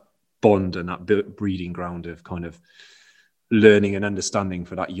help that bond and that breeding ground of kind of learning and understanding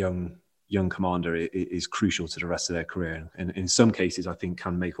for that young commander is crucial to the rest of their career. And in some cases, I think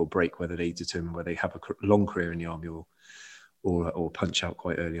can make or break whether they determine whether they have a long career in the army or punch out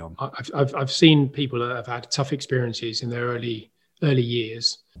quite early on. I've seen people that have had tough experiences in their early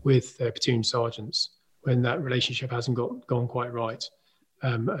years with their platoon sergeants when that relationship hasn't gone quite right,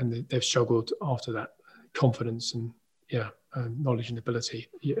 and they've struggled after that. Confidence and knowledge and ability.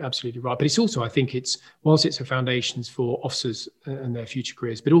 You're absolutely right. But it's also, I think, whilst it's a foundations for officers and their future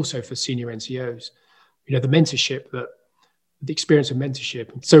careers, but also for senior NCOs. The mentorship, the experience of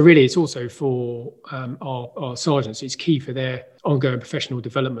mentorship. So really, it's also for our sergeants. It's key for their ongoing professional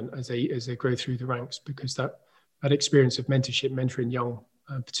development as they grow through the ranks, because that experience of mentorship, mentoring young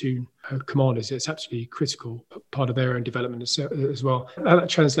platoon commanders, it's absolutely critical part of their own development as well. And that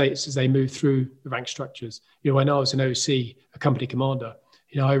translates as they move through the rank structures. When I was an OC, a company commander,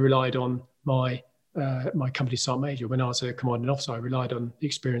 I relied on my company sergeant major. When I was a commanding officer, I relied on the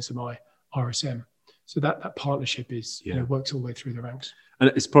experience of my RSM. So that partnership works all the way through the ranks.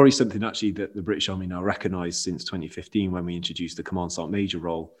 And it's probably something actually that the British Army now recognise since 2015 when we introduced the command sergeant major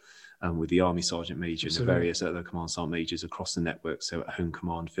role. With the Army Sergeant Major and the various other Command Sergeant Majors across the network, so at Home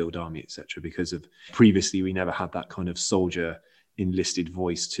Command, Field Army, etc. Because of previously we never had that kind of soldier enlisted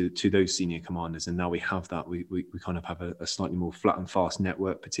voice to those senior commanders, and now we have that. We kind of have a slightly more flat and fast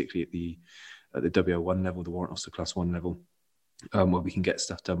network, particularly at the WO1 level, the Warrant Officer Class 1 level, where we can get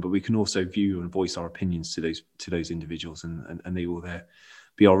stuff done. But we can also view and voice our opinions to those individuals, and they will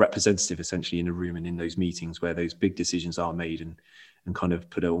be our representative essentially in a room and in those meetings where those big decisions are made, and kind of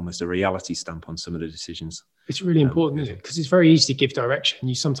put almost a reality stamp on some of the decisions. It's really important, isn't it? Because it's very easy to give direction.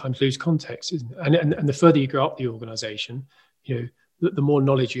 You sometimes lose context, isn't it? And the further you go up the organisation, the more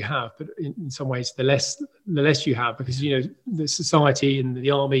knowledge you have. But in some ways, the less you have, because the society and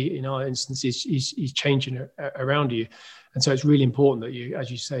the army, in our instance, is changing around you, and so it's really important that you, as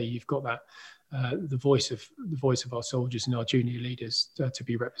you say, you've got that the voice of our soldiers and our junior leaders to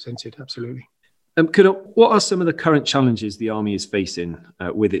be represented. Absolutely. What are some of the current challenges the Army is facing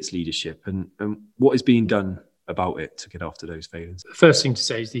with its leadership, and what is being done about it to get after those failings? The first thing to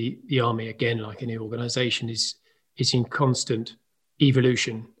say is the Army, again, like any organisation, is in constant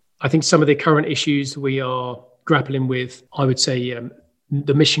evolution. I think some of the current issues we are grappling with, I would say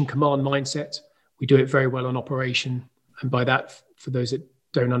the mission command mindset. We do it very well on operation, and by that, for those that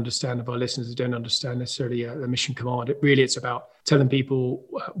don't understand, of our listeners that don't understand necessarily the mission command, it's about telling people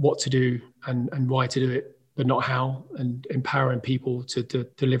what to do and why to do it, but not how, and empowering people to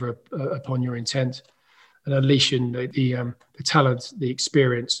deliver upon your intent, and unleashing the talent, the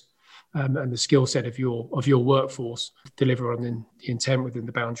experience, and the skill set of your workforce to deliver on the intent within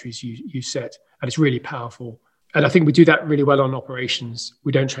the boundaries you set. And it's really powerful. And I think we do that really well on operations.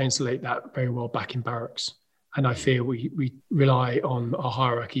 We don't translate that very well back in barracks. And I fear we rely on our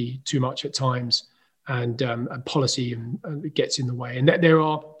hierarchy too much at times, and policy and it gets in the way. And there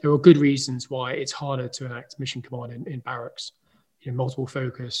are good reasons why it's harder to enact mission command in barracks. Multiple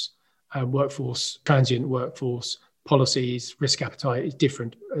focus, workforce, transient workforce, policies, risk appetite is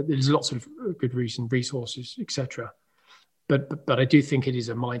different. There's lots of good reasons, resources, etc. But I do think it is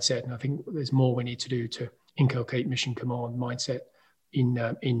a mindset, and I think there's more we need to do to inculcate mission command mindset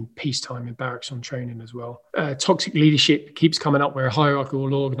in peacetime, in barracks on training as well. Toxic leadership keeps coming up. We're a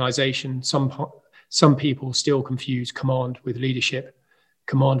hierarchical organization. Some people still confuse command with leadership.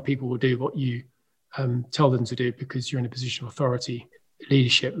 Command people will do what you tell them to do because you're in a position of authority.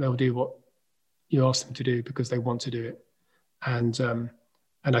 Leadership, they'll do what you ask them to do because they want to do it. And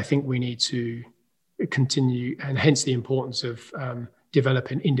I think we need to continue, and hence the importance of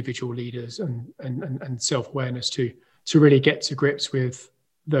developing individual leaders and self-awareness to really get to grips with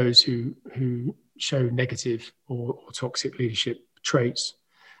those who show negative or toxic leadership traits.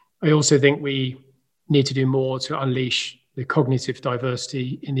 I also think we need to do more to unleash the cognitive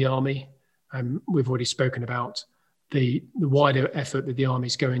diversity in the Army. We've already spoken about the wider effort that the Army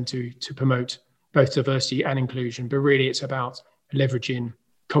is going to promote both diversity and inclusion, but really it's about leveraging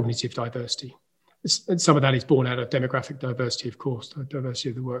cognitive diversity. Some of that is born out of demographic diversity, of course, the diversity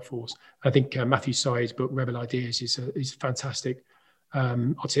of the workforce. I think Matthew Syed's book, Rebel Ideas, is a fantastic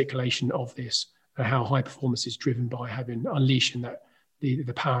articulation of this, and how high performance is driven by unleashing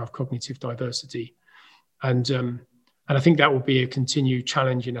the power of cognitive diversity. And I think that will be a continued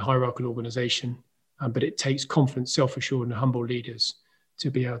challenge in a hierarchical organization, but it takes confident, self-assured and humble leaders to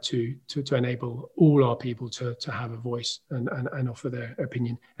be able to enable all our people to have a voice and offer their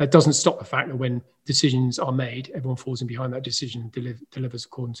opinion. That doesn't stop the fact that when decisions are made, everyone falls in behind that decision and delivers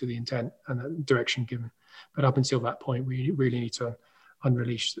according to the intent and the direction given. But up until that point, we really need to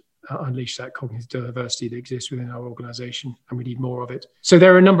unleash that cognitive diversity that exists within our organization, and we need more of it. So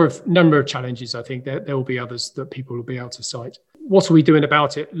there are a number of challenges. I think there will be others that people will be able to cite. What are we doing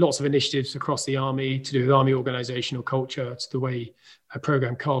about it? Lots of initiatives across the Army to do with Army organizational culture, to the way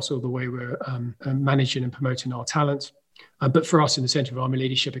Programme Castle, the way we're managing and promoting our talent. But for us in the Centre for Army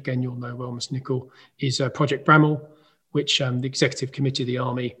Leadership, again, you'll know well, Mr. Nicol, is Project Bramall, which the Executive Committee of the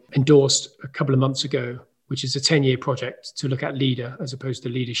Army endorsed a couple of months ago, which is a 10-year project to look at leader as opposed to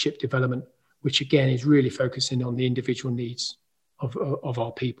leadership development, which again is really focusing on the individual needs of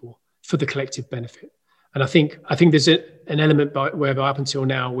our people for the collective benefit. And I think there's an element whereby up until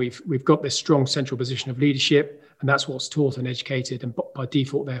now we've got this strong central position of leadership, and that's what's taught and educated, and by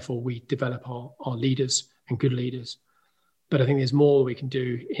default, therefore, we develop our leaders and good leaders. But I think there's more we can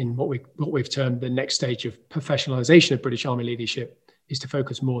do in what we've termed the next stage of professionalisation of British Army leadership, is to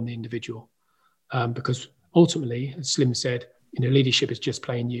focus more on the individual, because ultimately, as Slim said, leadership is just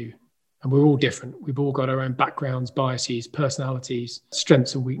plain you, and we're all different. We've all got our own backgrounds, biases, personalities,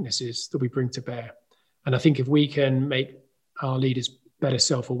 strengths and weaknesses that we bring to bear. And I think if we can make our leaders better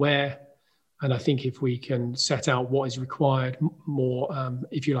self-aware, and I think if we can set out what is required more,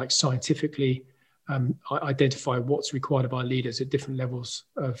 if you like, scientifically, identify what's required of our leaders at different levels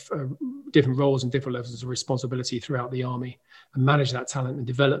of different roles and different levels of responsibility throughout the Army, and manage that talent and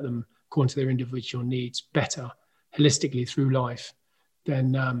develop them according to their individual needs better, holistically through life,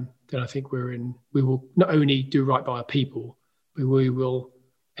 then I think we will not only do right by our people, but we will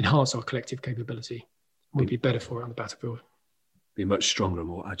enhance our collective capability. We'll be better for it on the battlefield. Be a much stronger,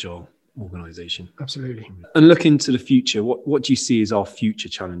 more agile organisation. Absolutely. And looking to the future, what do you see as our future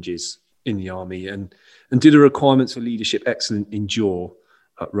challenges in the Army, and do the requirements for leadership excellence endure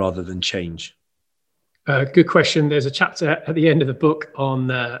rather than change? Good question. There's a chapter at the end of the book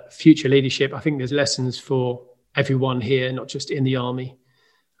on future leadership. I think there's lessons for everyone here, not just in the Army,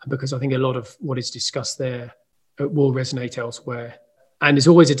 because I think a lot of what is discussed there will resonate elsewhere. And there's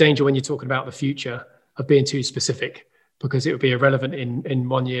always a danger when you're talking about the future of being too specific, because it would be irrelevant in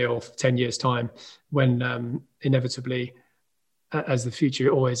 1 year or 10 years' time, when inevitably, as the future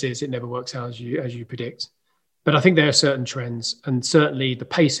always is, it never works out as you predict. But I think there are certain trends, and certainly the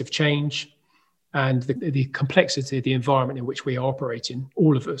pace of change and the complexity of the environment in which we are operating,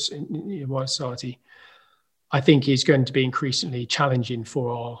 all of us in our society, I think is going to be increasingly challenging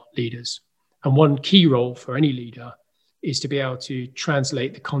for our leaders. And one key role for any leader is to be able to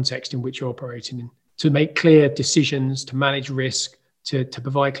translate the context in which you're operating in, to make clear decisions, to manage risk, to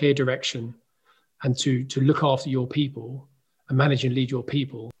provide clear direction, and to look after your people and manage and lead your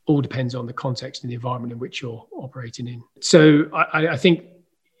people. All depends on the context and the environment in which you're operating in. So I think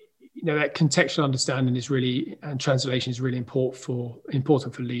that contextual understanding is really, and translation is really important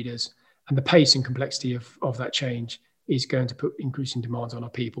for leaders. And the pace and complexity of that change is going to put increasing demands on our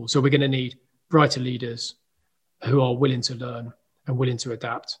people. So we're going to need brighter leaders who are willing to learn and willing to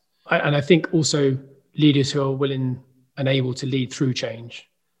adapt. And I think also leaders who are willing and able to lead through change,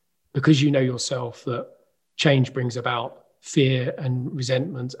 because you know yourself that change brings about fear and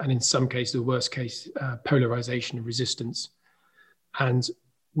resentment, and in some cases, the worst case, polarization and resistance. And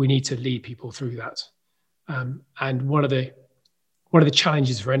we need to lead people through that. And one of the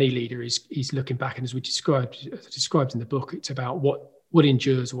challenges for any leader is looking back, and as we described in the book, it's about what what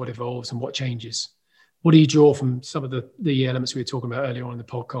endures, what evolves, and what changes. What do you draw from some of the elements we were talking about earlier on in the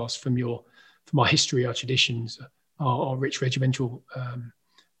podcast, from our history, our traditions, our rich regimental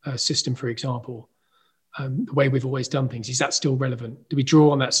system, for example, the way we've always done things? Is that still relevant? Do we draw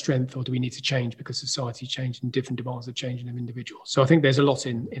on that strength, or do we need to change because society changed and different demands are changing of individuals? So I think there's a lot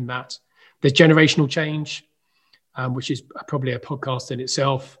in that. There's generational change, which is probably a podcast in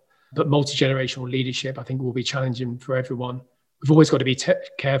itself, but multi-generational leadership, I think, will be challenging for everyone. We've always got to be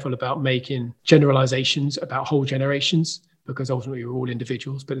careful about making generalizations about whole generations, because ultimately we're all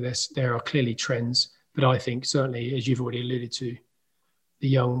individuals, but there are clearly trends. But I think certainly, as you've already alluded to, the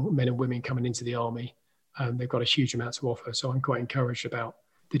young men and women coming into the army, they've got a huge amount to offer. So I'm quite encouraged about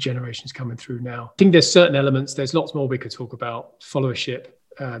the generations coming through now. I think there's certain elements, there's lots more we could talk about: followership,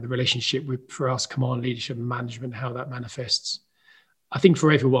 the relationship with, for us, command, leadership and management, how that manifests. I think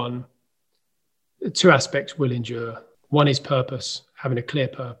for everyone, two aspects will endure. One is purpose, having a clear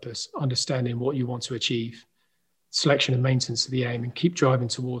purpose, understanding what you want to achieve, selection and maintenance of the aim, and keep driving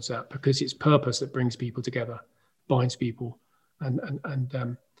towards that, because it's purpose that brings people together, binds people, and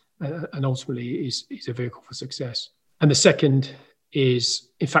ultimately is a vehicle for success. And the second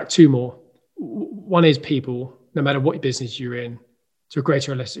is, in fact, two more. One is people. No matter what business you're in, to a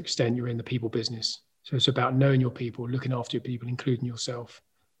greater or less extent, you're in the people business. So it's about knowing your people, looking after your people, including yourself,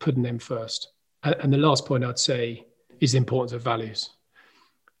 putting them first. And the last point I'd say is the importance of values.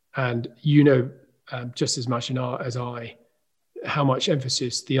 And just as much as I, how much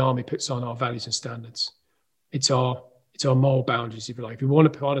emphasis the army puts on our values and standards. It's our moral boundaries, if you like. If you want to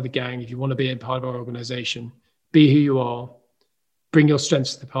be part of the gang, if you want to be a part of our organization, be who you are, bring your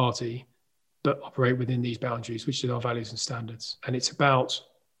strengths to the party, but operate within these boundaries, which are our values and standards. And it's about,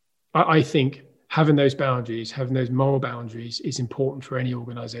 I think, having those boundaries, having those moral boundaries is important for any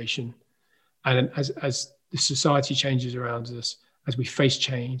organization. And as the society changes around us, as we face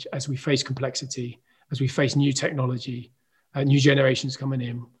change, as we face complexity, as we face new technology, new generations coming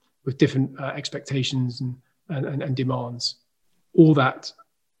in with different expectations and demands, all that,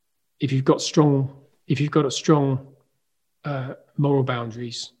 if you've got strong moral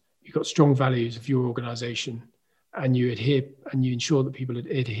boundaries, you've got strong values of your organization, and you adhere and you ensure that people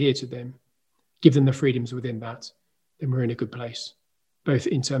adhere to them, give them the freedoms within that, then we're in a good place, both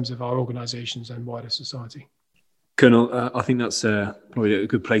in terms of our organizations and wider society. Colonel, I think that's probably a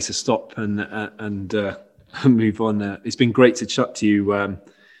good place to stop and move on. It's been great to chat to you,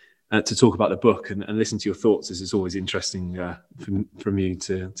 to talk about the book and listen to your thoughts. This is always interesting from you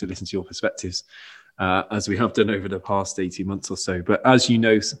to listen to your perspectives, as we have done over the past 18 months or so. But as you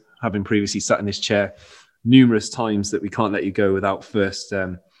know, having previously sat in this chair numerous times, that we can't let you go without first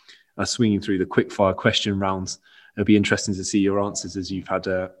swinging through the quickfire question rounds. It'll be interesting to see your answers, as you've had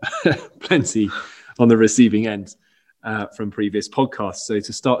plenty on the receiving end from previous podcasts. So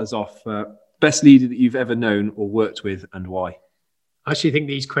to start us off, best leader that you've ever known or worked with, and why? I actually think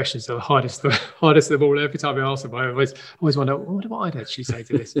these questions are the hardest of them all. Every time I ask them, I always wonder, what I'd actually say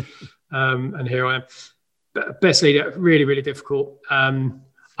to this. And here I am. Best leader, really, really difficult.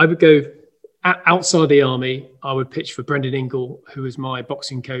 I would go outside the army. I would pitch for Brendan Ingle, who was my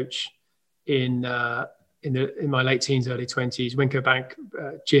boxing coach in my late teens, early 20s, Winco Bank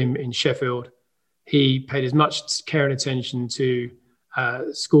gym in Sheffield. He paid as much care and attention to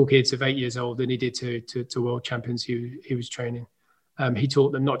school kids of 8 years old than he did to world champions he was training. He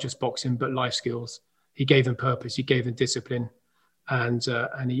taught them not just boxing, but life skills. He gave them purpose. He gave them discipline, and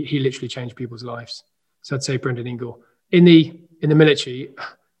he literally changed people's lives. So I'd say Brendan Ingle. In the military,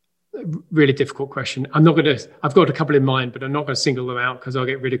 really difficult question. I've got a couple in mind, but I'm not going to single them out because I'll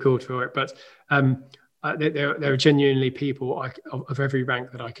get ridiculed for it. But there are genuinely people of every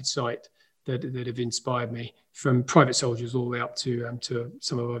rank that I could cite that have inspired me, from private soldiers all the way up to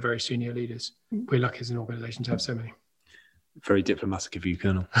some of our very senior leaders. We're lucky as an organisation to have so many. Very diplomatic of you,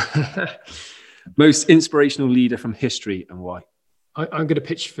 Colonel. Most inspirational leader from history, and why? I'm going to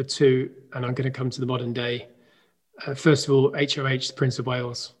pitch for two, and I'm going to come to the modern day. First of all, HOH, the Prince of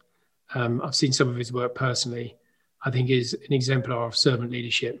Wales. I've seen some of his work personally. I think is an exemplar of servant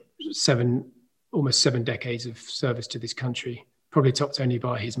leadership. Almost 7 decades of service to this country, probably topped only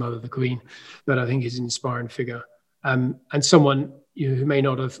by his mother, the Queen, but I think he's an inspiring figure. And someone who may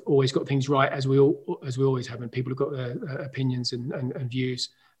not have always got things right, as we always have, and people have got their opinions and views.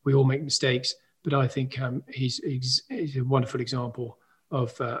 We all make mistakes, but I think he's a wonderful example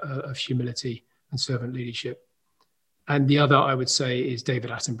of humility and servant leadership. And the other, I would say, is David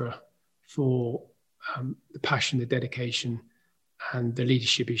Attenborough, for the passion, the dedication, and the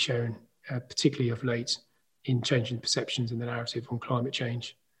leadership he's shown, particularly of late, in changing perceptions and the narrative on climate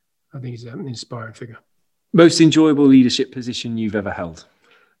change. I think he's an inspiring figure. Most enjoyable leadership position you've ever held?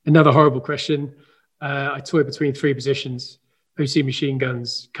 Another horrible question. I toy between three positions: OC machine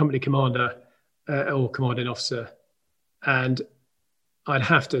guns, company commander, or commanding officer. And I'd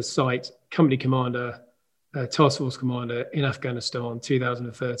have to cite company commander, task force commander in Afghanistan,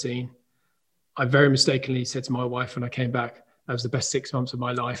 2013. I very mistakenly said to my wife when I came back, that was the best 6 months of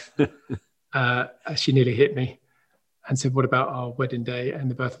my life. She nearly hit me and said, what about our wedding day and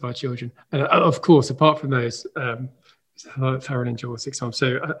the birth of our children? And of course, apart from those, it's a thoroughly enjoyable 6 months.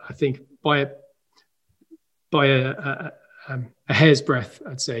 So I think by a hair's breadth,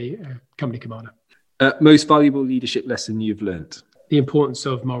 I'd say company commander. Most valuable leadership lesson you've learned? The importance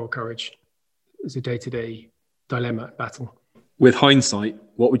of moral courage as a day-to-day dilemma battle. With hindsight,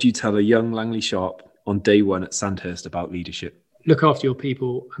 what would you tell a young Langley Sharp on day one at Sandhurst about leadership? Look after your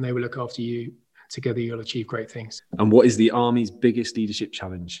people and they will look after you. Together you'll achieve great things. And what is the Army's biggest leadership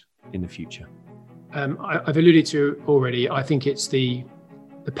challenge in the future? I've alluded to already. I think it's the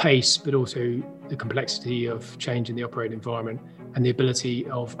pace, but also the complexity of change in the operating environment and the ability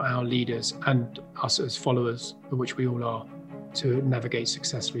of our leaders and us as followers, of which we all are, to navigate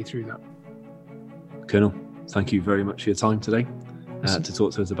successfully through that. Colonel, thank you very much for your time today to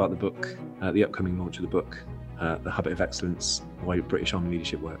talk to us about the book, the upcoming launch of the book, The Habit of Excellence, Why British Army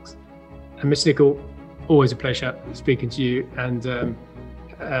Leadership Works. And Mr. Nicol, always a pleasure speaking to you, and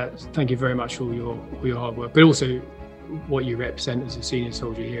thank you very much for all your hard work, but also what you represent as a senior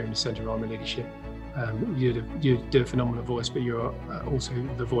soldier here in the Centre of Army Leadership. You do a phenomenal voice, but you're also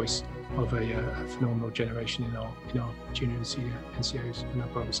the voice of a phenomenal generation in our junior and senior NCOs and our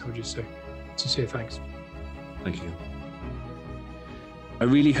private soldiers. So, sincere thanks. Thank you. I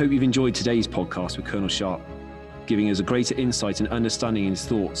really hope you've enjoyed today's podcast with Colonel Sharp, giving us a greater insight and understanding in his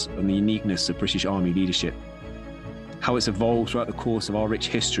thoughts on the uniqueness of British Army leadership, how it's evolved throughout the course of our rich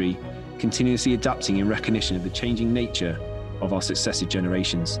history, continuously adapting in recognition of the changing nature of our successive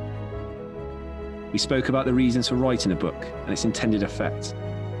generations. We spoke about the reasons for writing a book and its intended effect,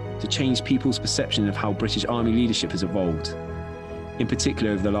 to change people's perception of how British Army leadership has evolved, in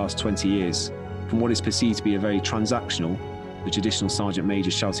particular over the last 20 years, from what is perceived to be a very transactional, the traditional sergeant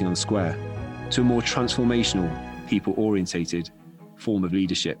major shouting on the square, to a more transformational, people-orientated form of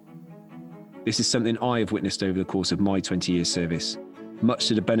leadership. This is something I have witnessed over the course of my 20 years service, much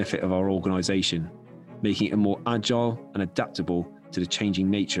to the benefit of our organisation, making it more agile and adaptable to the changing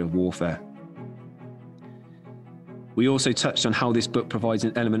nature of warfare. We also touched on how this book provides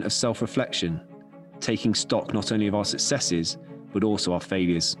an element of self-reflection, taking stock not only of our successes, but also our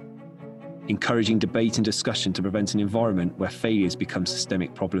failures, encouraging debate and discussion to prevent an environment where failures become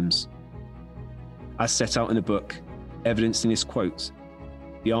systemic problems. As set out in the book, evidenced in this quote,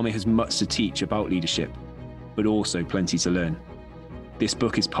 the Army has much to teach about leadership, but also plenty to learn. This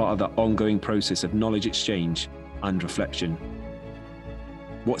book is part of that ongoing process of knowledge exchange and reflection.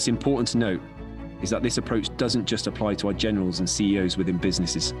 What's important to note is that this approach doesn't just apply to our generals and CEOs within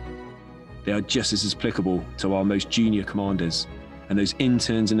businesses. They are just as applicable to our most junior commanders and those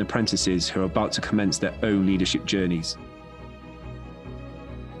interns and apprentices who are about to commence their own leadership journeys.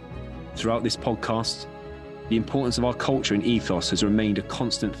 Throughout this podcast, the importance of our culture and ethos has remained a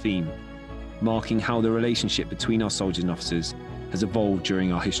constant theme, marking how the relationship between our soldiers and officers has evolved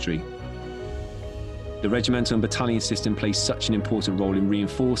during our history. The regimental and battalion system plays such an important role in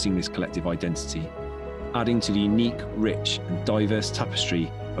reinforcing this collective identity, adding to the unique, rich and diverse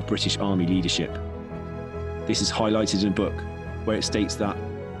tapestry of British Army leadership. This is highlighted in a book where it states that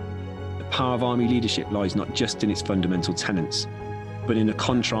the power of Army leadership lies not just in its fundamental tenets, but in the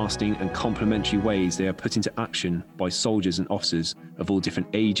contrasting and complementary ways they are put into action by soldiers and officers of all different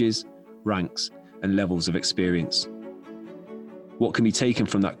ages, ranks and levels of experience. What can be taken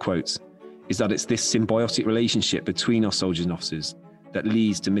from that quote is that it's this symbiotic relationship between our soldiers and officers that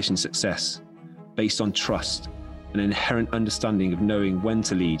leads to mission success, based on trust and an inherent understanding of knowing when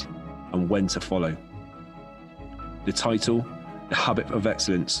to lead and when to follow. The title, The Habit of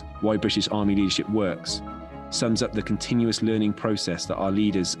Excellence, Why British Army Leadership Works, sums up the continuous learning process that our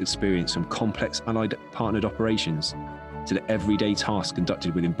leaders experience from complex allied partnered operations to the everyday tasks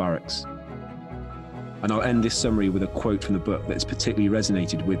conducted within barracks. And I'll end this summary with a quote from the book that has particularly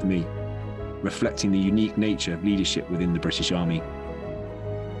resonated with me, reflecting the unique nature of leadership within the British Army.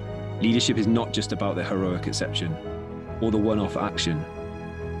 Leadership is not just about the heroic exception or the one-off action,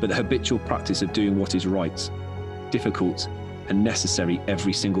 but the habitual practice of doing what is right, difficult, and necessary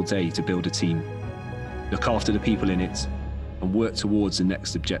every single day to build a team, look after the people in it, and work towards the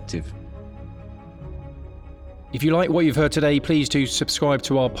next objective. If you like what you've heard today, please do subscribe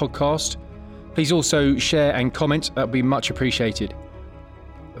to our podcast. Please also share and comment. That would be much appreciated.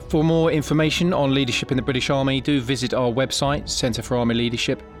 For more information on leadership in the British Army, do visit our website, Centre for Army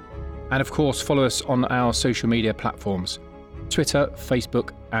Leadership, and of course follow us on our social media platforms, Twitter,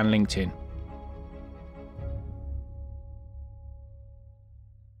 Facebook and LinkedIn.